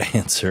Elon did not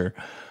answer,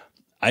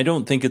 I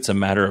don't think it's a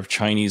matter of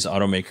Chinese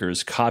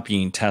automakers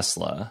copying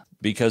Tesla,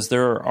 because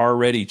there are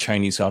already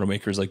Chinese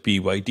automakers like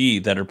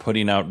BYD that are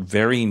putting out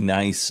very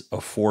nice,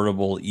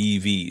 affordable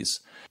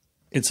EVs.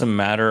 It's a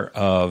matter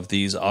of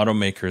these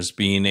automakers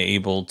being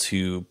able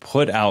to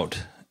put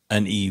out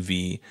an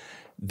EV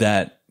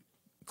that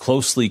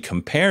closely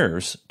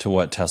compares to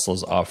what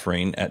Tesla's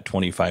offering at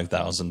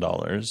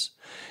 $25,000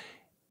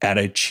 at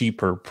a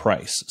cheaper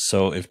price.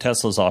 So if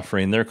Tesla's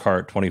offering their car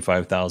at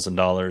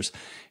 $25,000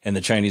 and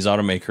the Chinese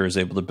automaker is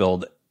able to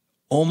build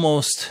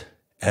almost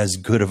as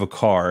good of a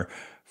car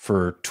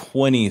for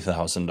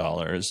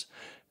 $20,000,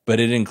 but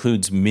it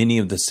includes many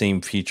of the same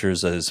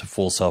features as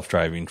full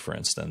self-driving, for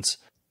instance.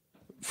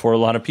 For a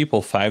lot of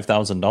people,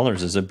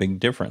 $5,000 is a big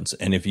difference.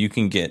 And if you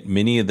can get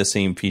many of the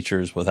same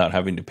features without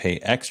having to pay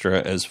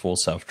extra as full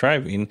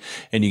self-driving,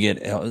 and you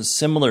get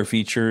similar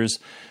features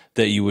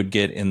that you would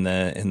get in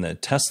the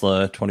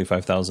Tesla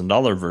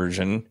 $25,000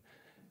 version,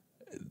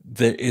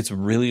 that it's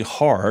really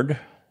hard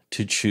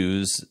to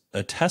choose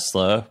a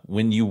Tesla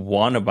when you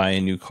want to buy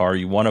a new car,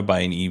 you want to buy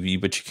an EV,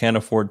 but you can't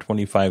afford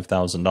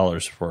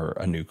 $25,000 for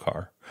a new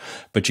car,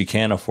 but you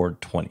can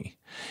afford 20.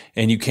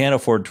 And you can't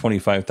afford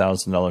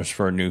 $25,000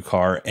 for a new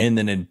car and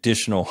an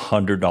additional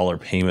 $100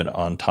 payment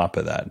on top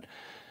of that.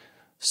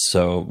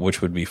 So,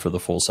 which would be for the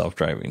full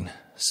self-driving.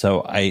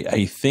 So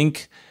I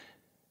think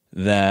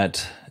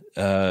that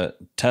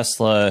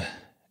Tesla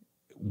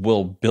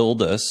will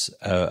build us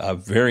a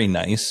very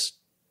nice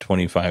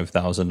 $25,000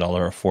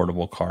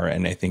 affordable car.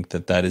 And I think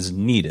that that is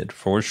needed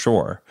for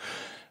sure.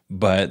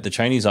 But the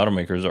Chinese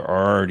automakers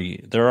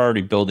they're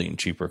already building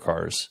cheaper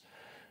cars.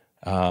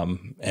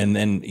 And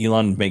then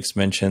Elon makes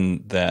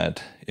mention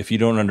that if you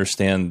don't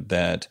understand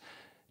that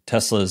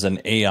Tesla is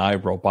an AI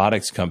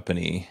robotics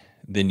company,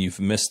 then you've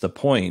missed the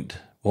point.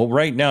 Well,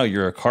 right now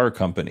you're a car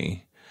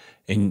company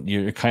and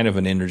you're kind of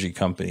an energy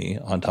company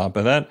on top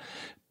of that.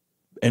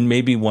 And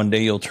maybe one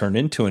day you'll turn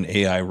into an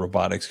AI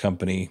robotics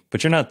company,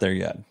 but you're not there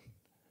yet.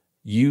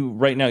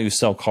 Right now you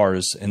sell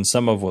cars, and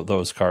some of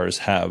those cars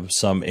have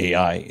some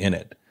AI in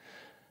it,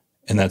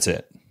 and that's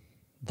it.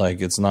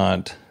 Like, it's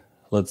not,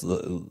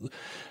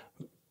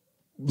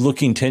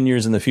 looking 10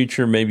 years in the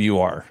future, maybe you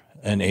are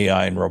an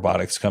AI and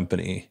robotics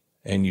company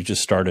and you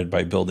just started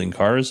by building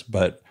cars,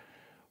 but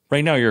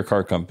right now you're a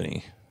car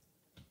company.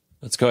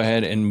 Let's go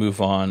ahead and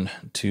move on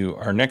to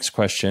our next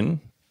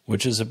question,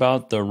 which is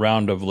about the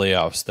round of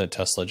layoffs that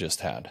Tesla just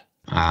had.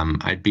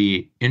 I'd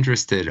be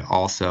interested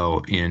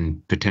also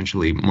in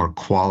potentially more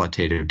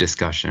qualitative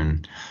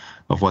discussion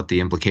of what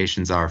the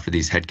implications are for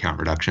these headcount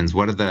reductions.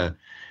 What are the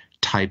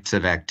types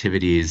of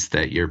activities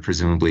that you're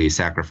presumably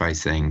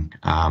sacrificing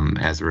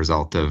as a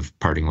result of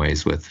parting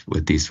ways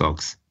with these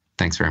folks?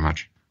 Thanks very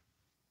much.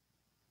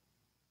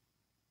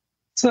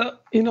 So,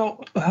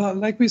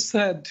 like we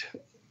said,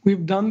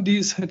 we've done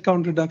these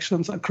headcount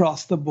reductions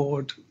across the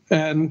board.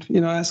 And,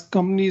 as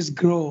companies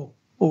grow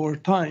over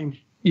time,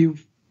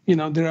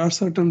 there are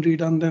certain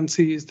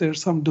redundancies,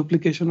 there's some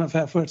duplication of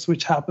efforts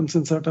which happens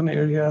in certain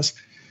areas.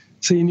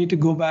 So you need to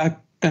go back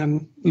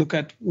and look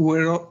at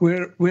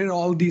where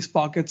all these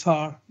pockets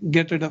are,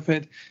 get rid of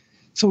it.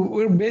 So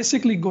we're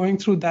basically going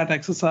through that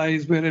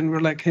exercise wherein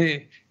we're like,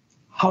 hey,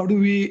 how do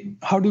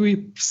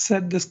we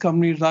set this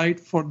company right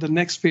for the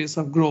next phase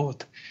of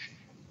growth?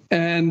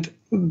 And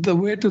the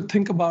way to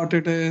think about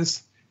it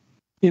is,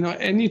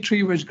 any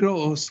tree which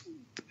grows,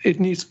 it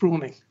needs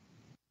pruning.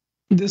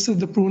 This is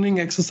the pruning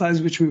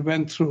exercise which we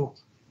went through.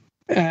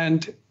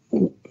 And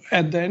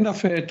at the end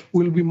of it,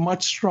 we'll be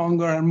much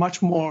stronger and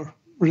much more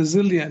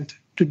resilient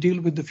to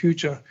deal with the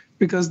future,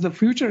 because the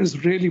future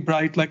is really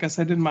bright. Like I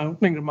said in my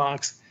opening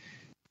remarks,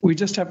 we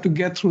just have to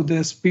get through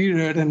this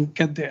period and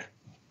get there.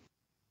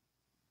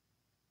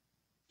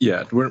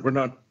 Yeah, we're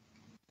not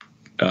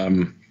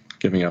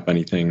giving up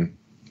anything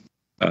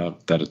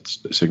that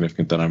it's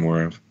significant that I'm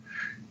aware of.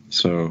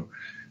 So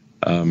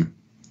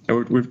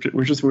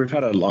we've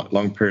had a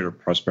long period of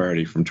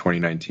prosperity from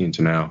 2019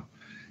 to now,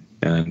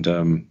 and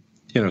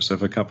so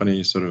if a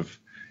company sort of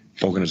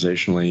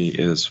organizationally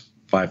is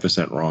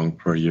 5% wrong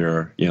per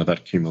year, that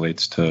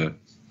accumulates to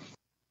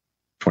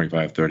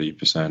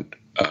 25-30%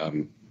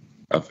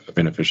 of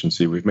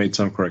inefficiency. We've made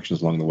some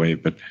corrections along the way,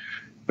 but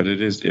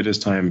it is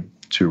time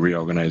to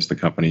reorganize the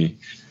company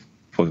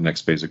for the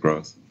next phase of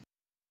growth.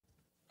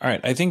 All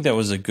right, I think that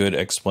was a good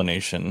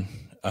explanation.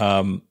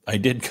 I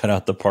did cut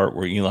out the part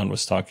where Elon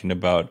was talking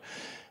about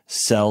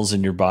cells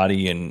in your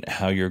body and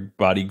how your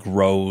body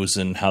grows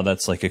and how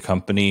that's like a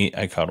company.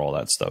 I cut all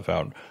that stuff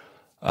out.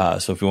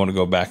 So if you want to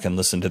go back and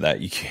listen to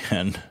that, you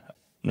can.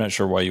 I'm not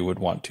sure why you would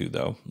want to,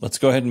 though. Let's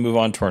go ahead and move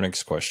on to our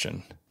next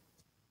question.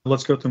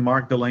 Let's go to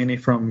Mark Delaney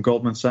from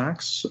Goldman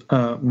Sachs.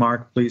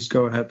 Mark, please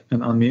go ahead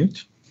and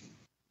unmute.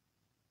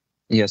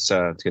 Yes,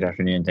 good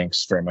afternoon.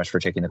 Thanks very much for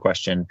taking the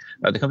question.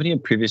 The company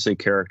had previously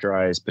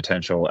characterized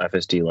potential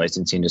FSD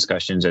licensing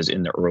discussions as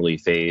in the early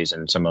phase,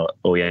 and some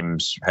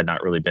OEMs had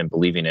not really been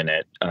believing in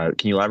it.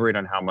 Can you elaborate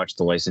on how much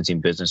the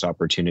licensing business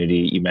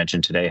opportunity you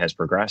mentioned today has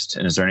progressed?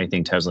 And is there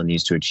anything Tesla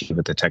needs to achieve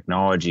with the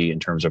technology in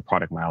terms of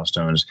product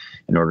milestones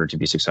in order to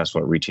be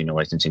successful at reaching a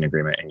licensing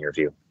agreement, in your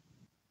view?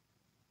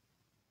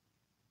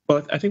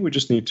 Well, I think it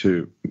just needs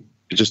to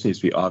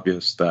be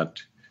obvious that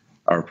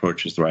our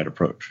approach is the right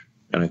approach.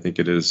 And I think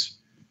it is.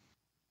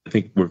 I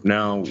think we're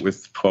now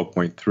with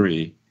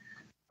 12.3.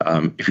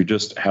 If you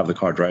just have the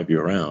car drive you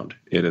around,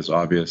 it is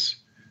obvious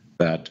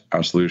that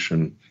our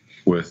solution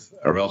with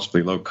a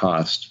relatively low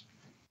cost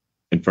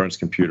inference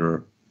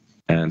computer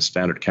and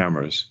standard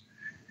cameras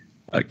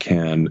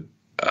can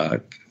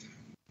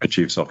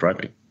achieve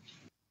self-driving.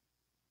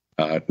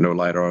 No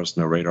LiDARs,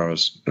 no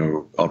radars,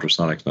 no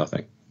ultrasonics,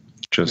 nothing.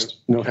 Just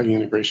no heavy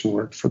integration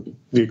work for the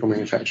vehicle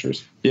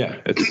manufacturers. Yeah,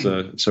 it's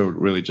so it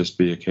really just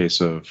be a case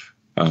of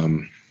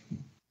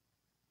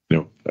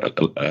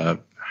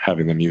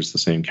having them use the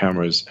same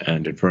cameras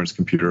and inference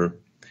computer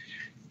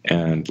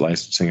and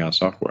licensing out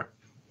software.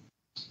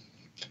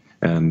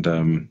 And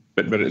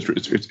but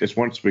it's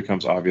once it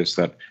becomes obvious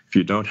that if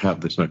you don't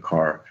have this in a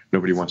car,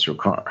 nobody wants your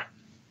car.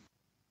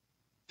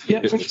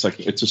 Yeah, it's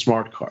like it's a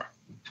smart car.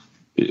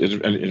 I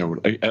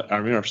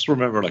still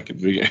remember back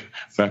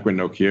when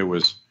Nokia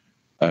was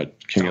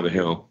king of the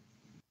hill.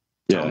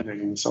 Yeah,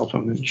 dominating the cell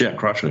phone industry. Yeah,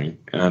 crushing.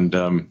 And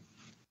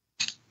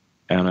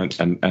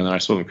I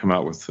saw them come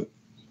out with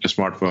a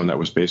smartphone that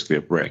was basically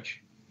a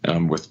brick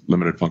with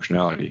limited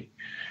functionality.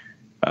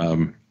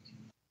 And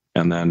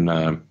then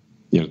the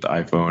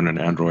iPhone and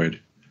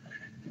Android.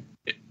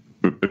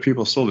 But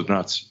people still did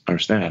not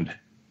understand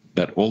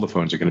that all the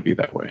phones are going to be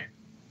that way.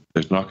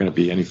 There's not going to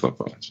be any flip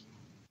phones.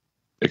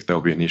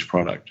 There'll be a niche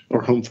product.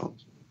 Or home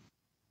phones.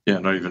 Yeah,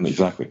 not even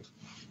exactly. When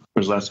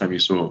was the last time you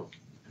saw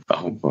a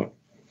home phone?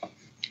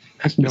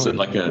 Is it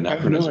like an I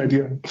have no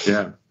idea.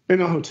 Yeah. In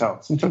a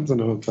hotel. Sometimes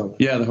in a hotel.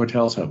 Yeah, the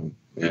hotels have them.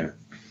 Yeah.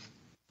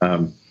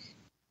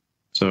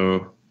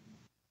 So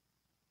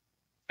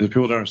the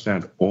people don't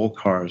understand all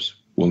cars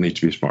will need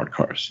to be smart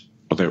cars.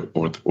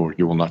 Or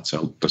you will not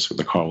sell this.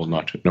 The car will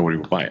not. Nobody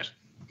will buy it.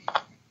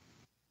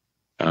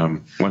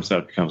 Once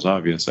that becomes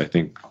obvious, I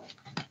think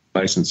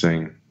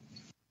licensing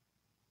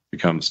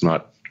becomes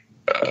not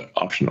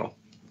optional.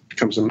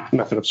 Becomes a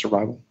method of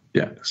survival.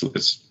 Yeah,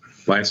 it's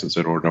license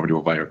it, or nobody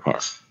will buy your car.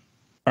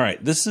 All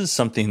right, this is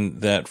something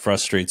that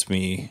frustrates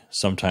me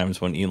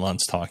sometimes when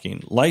Elon's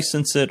talking.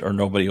 License it, or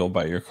nobody will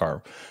buy your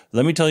car.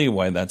 Let me tell you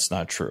why that's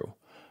not true.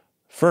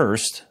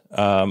 First,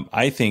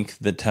 I think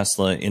the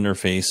Tesla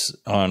interface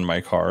on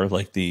my car,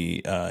 like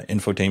the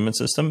infotainment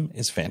system,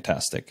 is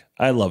fantastic.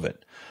 I love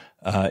it.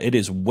 It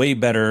is way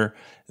better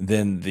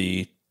than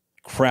the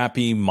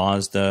crappy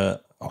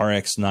Mazda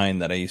RX-9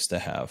 that I used to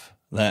have.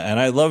 And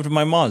I loved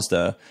my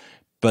Mazda,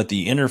 but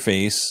the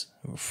interface,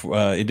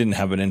 it didn't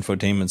have an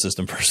infotainment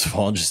system, first of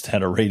all. It just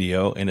had a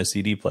radio and a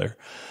CD player.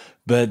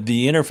 But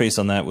the interface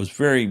on that was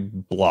very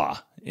blah.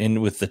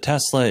 And with the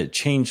Tesla, it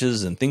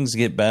changes and things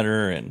get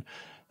better, and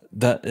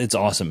that it's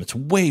awesome. It's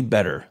way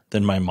better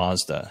than my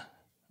Mazda.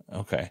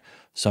 Okay,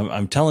 so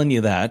I'm telling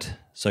you that,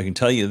 so I can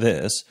tell you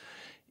this.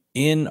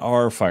 In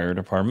our fire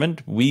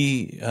department,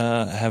 we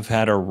have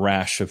had a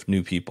rash of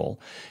new people.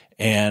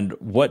 And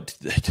what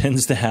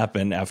tends to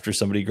happen after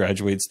somebody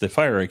graduates the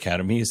fire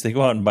academy is they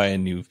go out and buy a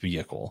new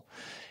vehicle.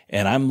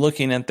 And I'm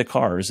looking at the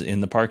cars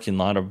in the parking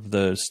lot of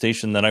the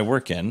station that I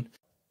work in.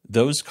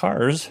 Those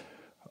cars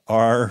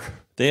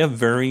they have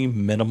very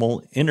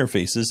minimal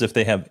interfaces, if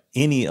they have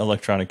any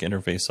electronic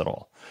interface at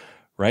all,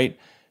 right?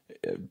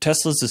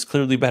 Tesla's is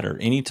clearly better.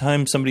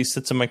 Anytime somebody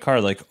sits in my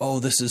car, like, oh,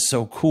 this is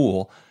so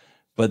cool.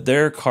 But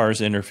their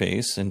car's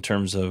interface in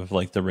terms of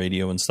like the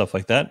radio and stuff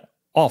like that,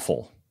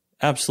 awful.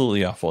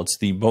 Absolutely awful. It's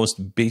the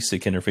most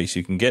basic interface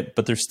you can get,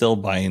 but they're still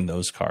buying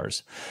those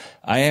cars.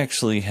 I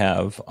actually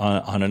have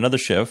on another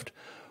shift,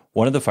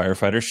 one of the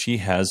firefighters, she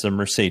has a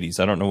Mercedes.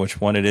 I don't know which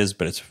one it is,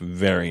 but it's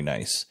very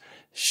nice.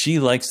 She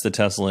likes the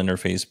Tesla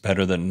interface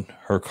better than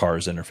her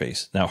car's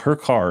interface. Now, her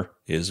car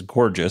is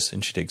gorgeous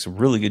and she takes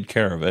really good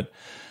care of it.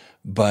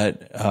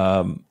 But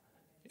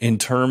in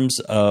terms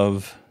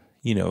of,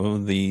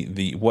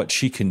 the what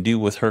she can do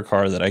with her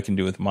car that I can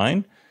do with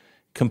mine,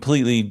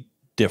 completely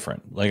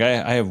different. Like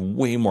I have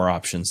way more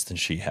options than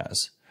she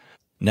has.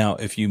 Now,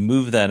 if you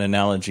move that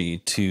analogy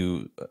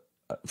to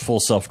full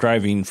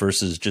self-driving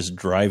versus just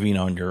driving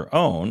on your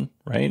own,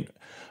 right?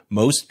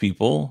 Most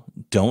people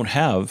don't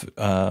have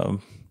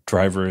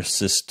driver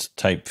assist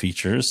type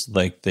features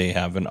like they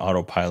have an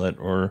autopilot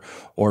or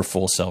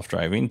full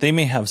self-driving. They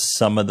may have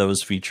some of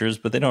those features,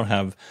 but they don't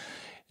have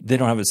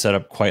it set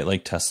up quite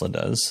like Tesla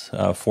does.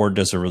 Ford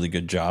does a really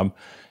good job,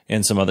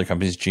 and some other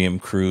companies, GM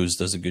Cruise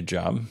does a good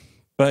job.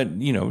 But,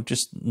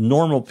 just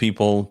normal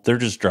people, they're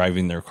just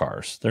driving their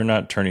cars. They're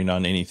not turning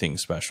on anything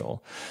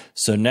special.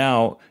 So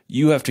now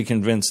you have to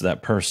convince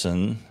that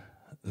person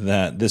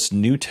that this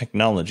new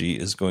technology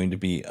is going to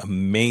be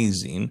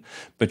amazing,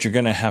 but you're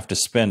going to have to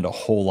spend a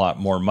whole lot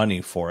more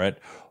money for it,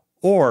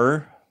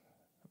 or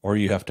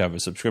you have to have a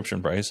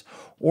subscription price,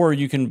 or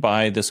you can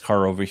buy this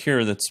car over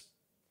here that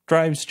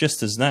drives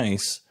just as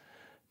nice,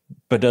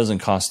 but doesn't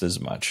cost as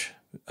much.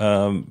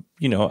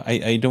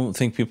 I don't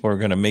think people are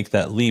going to make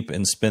that leap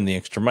and spend the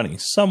extra money.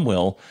 Some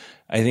will.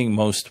 I think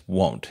most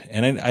won't.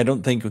 And I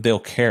don't think they'll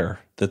care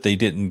that they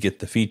didn't get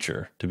the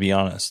feature, to be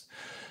honest.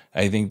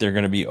 I think they're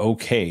going to be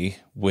okay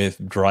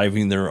with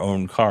driving their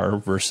own car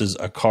versus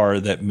a car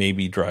that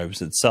maybe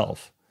drives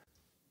itself.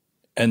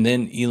 And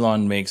then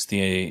Elon makes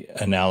the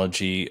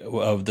analogy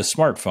of the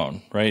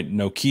smartphone, right?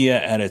 Nokia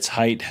at its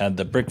height had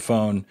the brick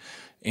phone,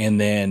 and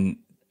then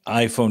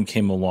iPhone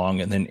came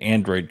along, and then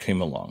Android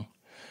came along.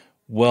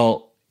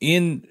 Well,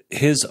 in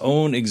his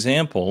own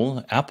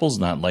example, Apple's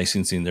not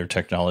licensing their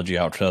technology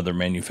out to other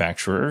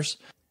manufacturers.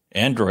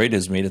 Android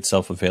has made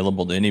itself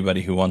available to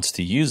anybody who wants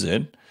to use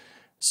it.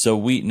 So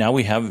now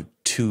we have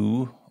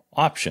two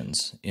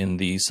options in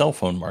the cell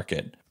phone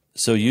market.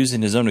 So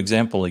using his own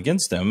example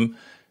against them,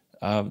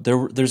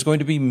 there's going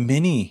to be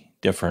many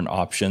different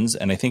options,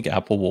 and I think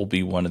Apple will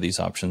be one of these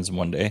options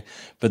one day,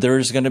 but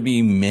there's going to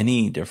be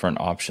many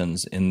different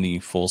options in the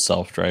full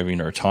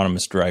self-driving or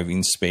autonomous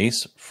driving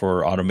space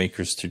for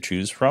automakers to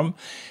choose from.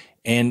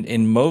 And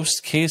in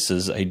most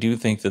cases, I do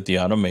think that the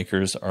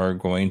automakers are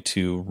going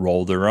to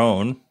roll their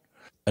own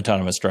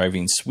autonomous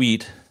driving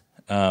suite.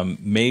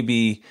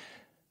 Maybe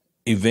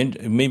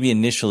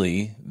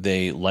initially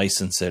they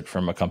license it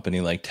from a company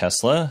like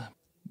Tesla,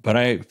 but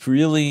I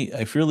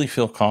really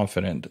feel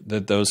confident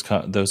that those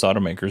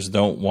automakers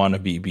don't want to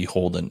be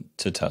beholden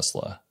to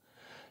Tesla.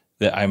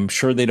 That I'm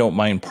sure they don't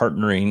mind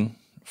partnering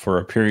for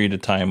a period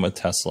of time with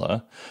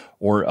Tesla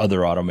or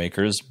other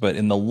automakers, but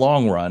in the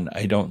long run,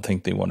 I don't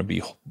think they want to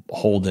be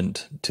beholden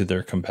to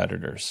their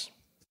competitors.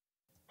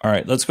 All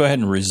right, let's go ahead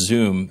and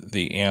resume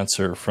the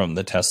answer from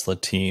the Tesla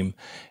team,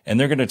 and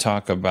they're going to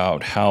talk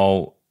about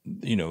how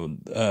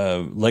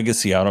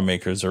legacy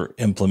automakers are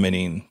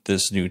implementing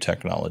this new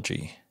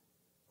technology,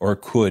 or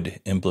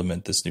could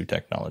implement this new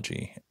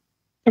technology.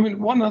 I mean,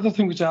 one other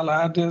thing which I'll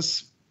add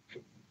is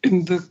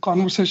in the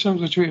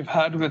conversations which we've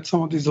had with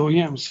some of these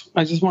OEMs,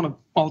 I just want to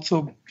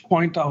also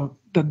point out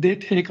that they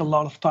take a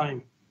lot of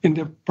time in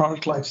their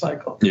product life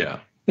cycle.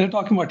 Yeah. They're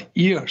talking about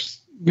years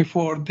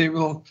before they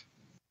will,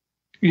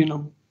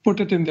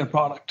 put it in their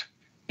product.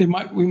 We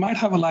might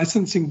have a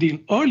licensing deal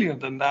earlier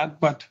than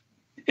that, but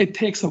it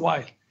takes a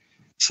while.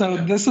 So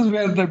this is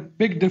where the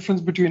big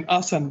difference between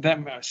us and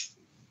them is.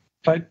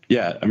 Right?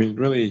 Yeah, I mean,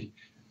 really,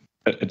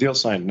 a deal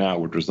signed now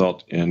would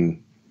result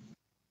in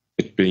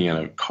it being in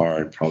a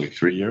car in probably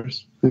 3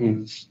 years.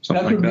 Mm-hmm.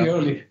 That would be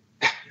early.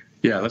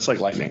 Yeah, that's like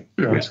lightning,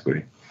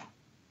 basically.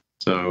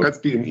 So that's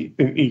being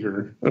an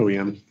eager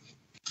OEM.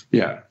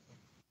 Yeah.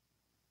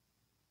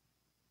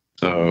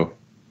 So,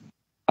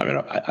 I mean,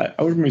 I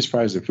wouldn't be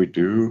surprised if we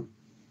do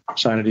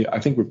sign a deal. I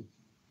think we're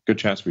good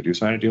chance we do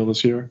sign a deal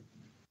this year.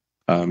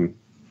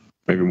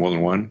 Maybe more than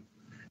one.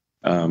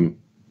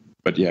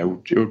 But yeah,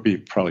 it would be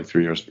probably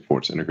 3 years before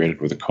it's integrated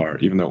with a car,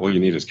 even though all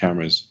you need is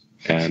cameras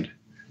and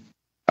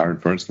our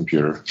inference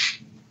computer.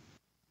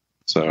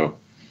 So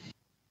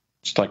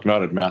it's like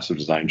not a massive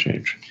design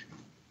change.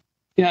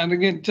 Yeah, and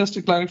again, just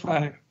to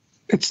clarify,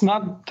 it's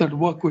not the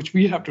work which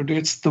we have to do,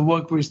 it's the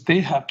work which they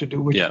have to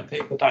do, which will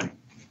take the time.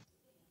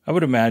 I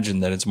would imagine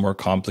that it's more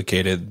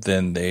complicated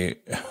than they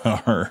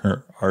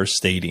are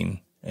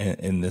stating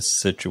in this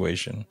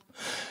situation.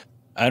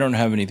 I don't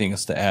have anything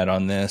else to add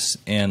on this,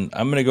 and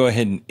I'm going to go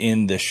ahead and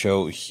end the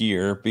show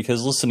here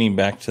because listening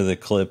back to the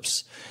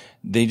clips,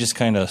 they just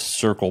kind of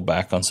circle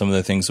back on some of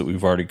the things that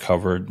we've already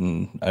covered,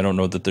 and I don't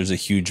know that there's a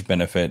huge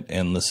benefit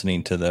in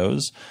listening to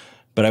those.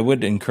 But I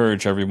would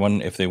encourage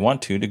everyone, if they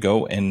want to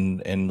go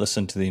and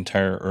listen to the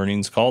entire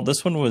earnings call.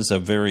 This one was a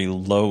very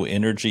low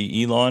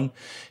energy Elon,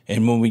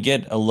 and when we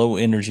get a low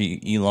energy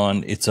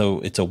Elon, it's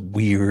a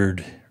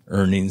weird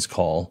earnings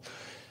call.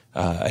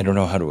 I don't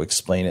know how to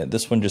explain it.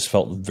 This one just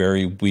felt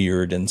very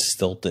weird and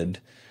stilted,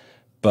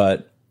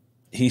 but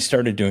he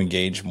started to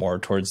engage more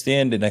towards the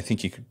end, and I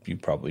think you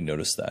probably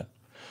noticed that.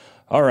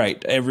 All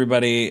right,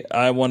 everybody,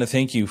 I want to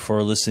thank you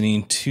for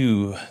listening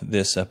to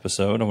this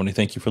episode. I want to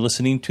thank you for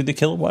listening to the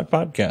Kilowatt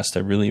Podcast. I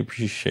really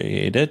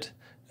appreciate it.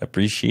 That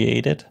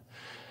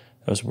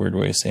was a weird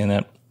way of saying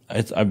that.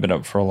 I've been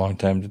up for a long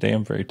time today.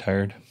 I'm very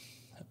tired.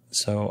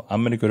 So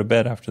I'm going to go to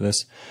bed after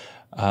this.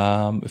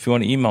 If you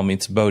want to email me,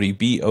 it's Bodie,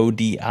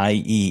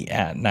 BODIE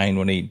at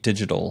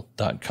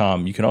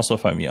 918digital.com. You can also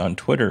find me on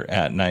Twitter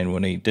at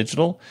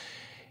 918digital.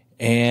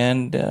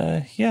 And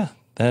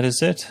that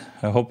is it.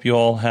 I hope you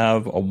all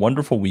have a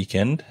wonderful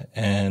weekend,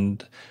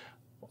 and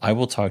I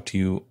will talk to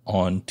you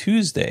on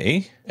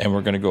Tuesday, and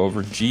we're going to go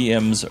over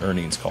GM's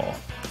earnings call.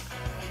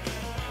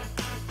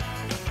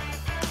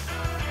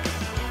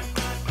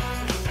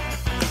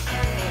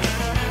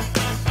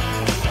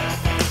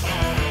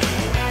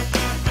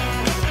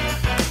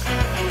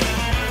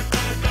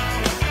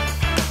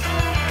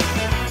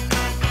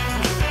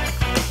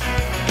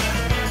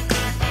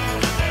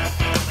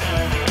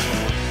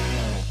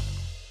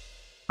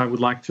 I would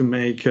like to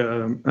make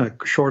a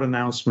short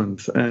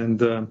announcement,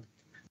 and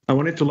I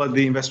wanted to let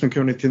the investment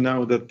community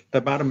know that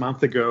about a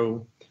month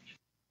ago,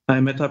 I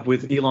met up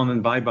with Elon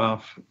and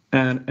Vaibhav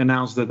and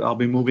announced that I'll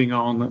be moving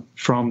on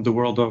from the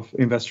world of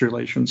investor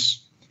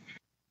relations.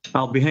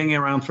 I'll be hanging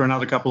around for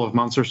another couple of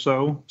months or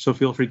so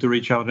feel free to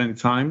reach out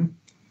anytime.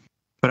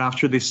 But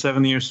after this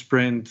 7-year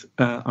sprint,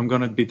 I'm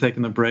going to be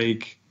taking a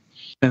break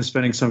and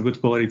spending some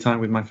good quality time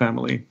with my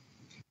family.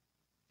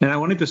 And I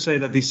wanted to say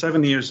that these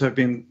 7 years have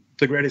been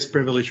the greatest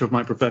privilege of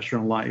my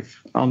professional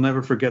life. I'll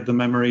never forget the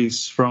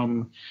memories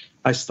from,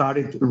 I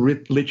started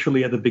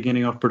literally at the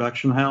beginning of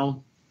production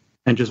hell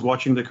and just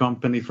watching the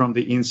company from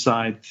the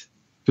inside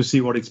to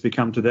see what it's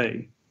become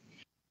today.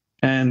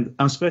 And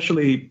I'm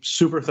especially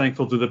super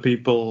thankful to the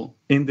people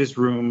in this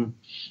room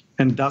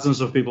and dozens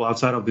of people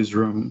outside of this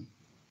room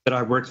that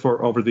I've worked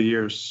for over the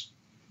years.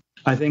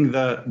 I think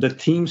the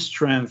team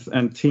strength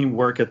and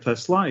teamwork at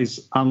Tesla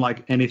is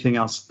unlike anything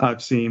else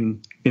I've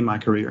seen in my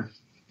career.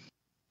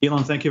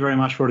 Elon, thank you very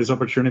much for this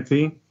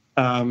opportunity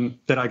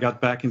that I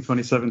got back in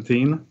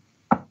 2017.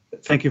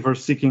 Thank you for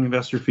seeking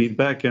investor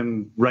feedback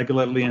and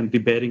regularly and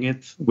debating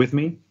it with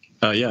me.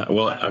 Yeah,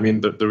 well, I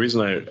mean, the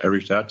reason I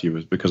reached out to you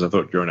was because I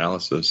thought your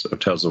analysis of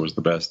Tesla was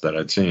the best that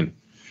I'd seen.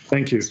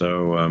 Thank you.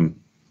 So,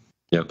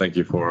 yeah, thank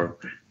you for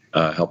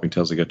helping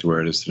Tesla get to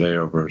where it is today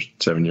over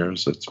 7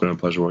 years. It's been a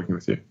pleasure working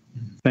with you.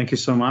 Thank you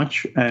so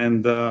much.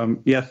 And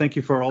yeah, thank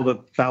you for all the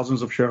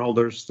thousands of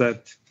shareholders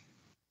that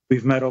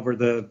we've met over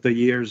the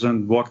years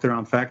and walked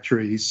around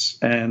factories,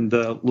 and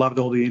loved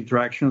all the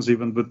interactions,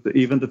 even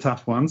the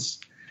tough ones.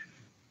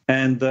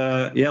 And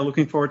yeah,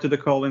 looking forward to the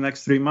call in the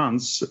next 3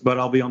 months, but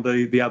I'll be on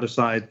the other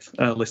side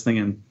listening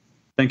in.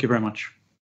 Thank you very much.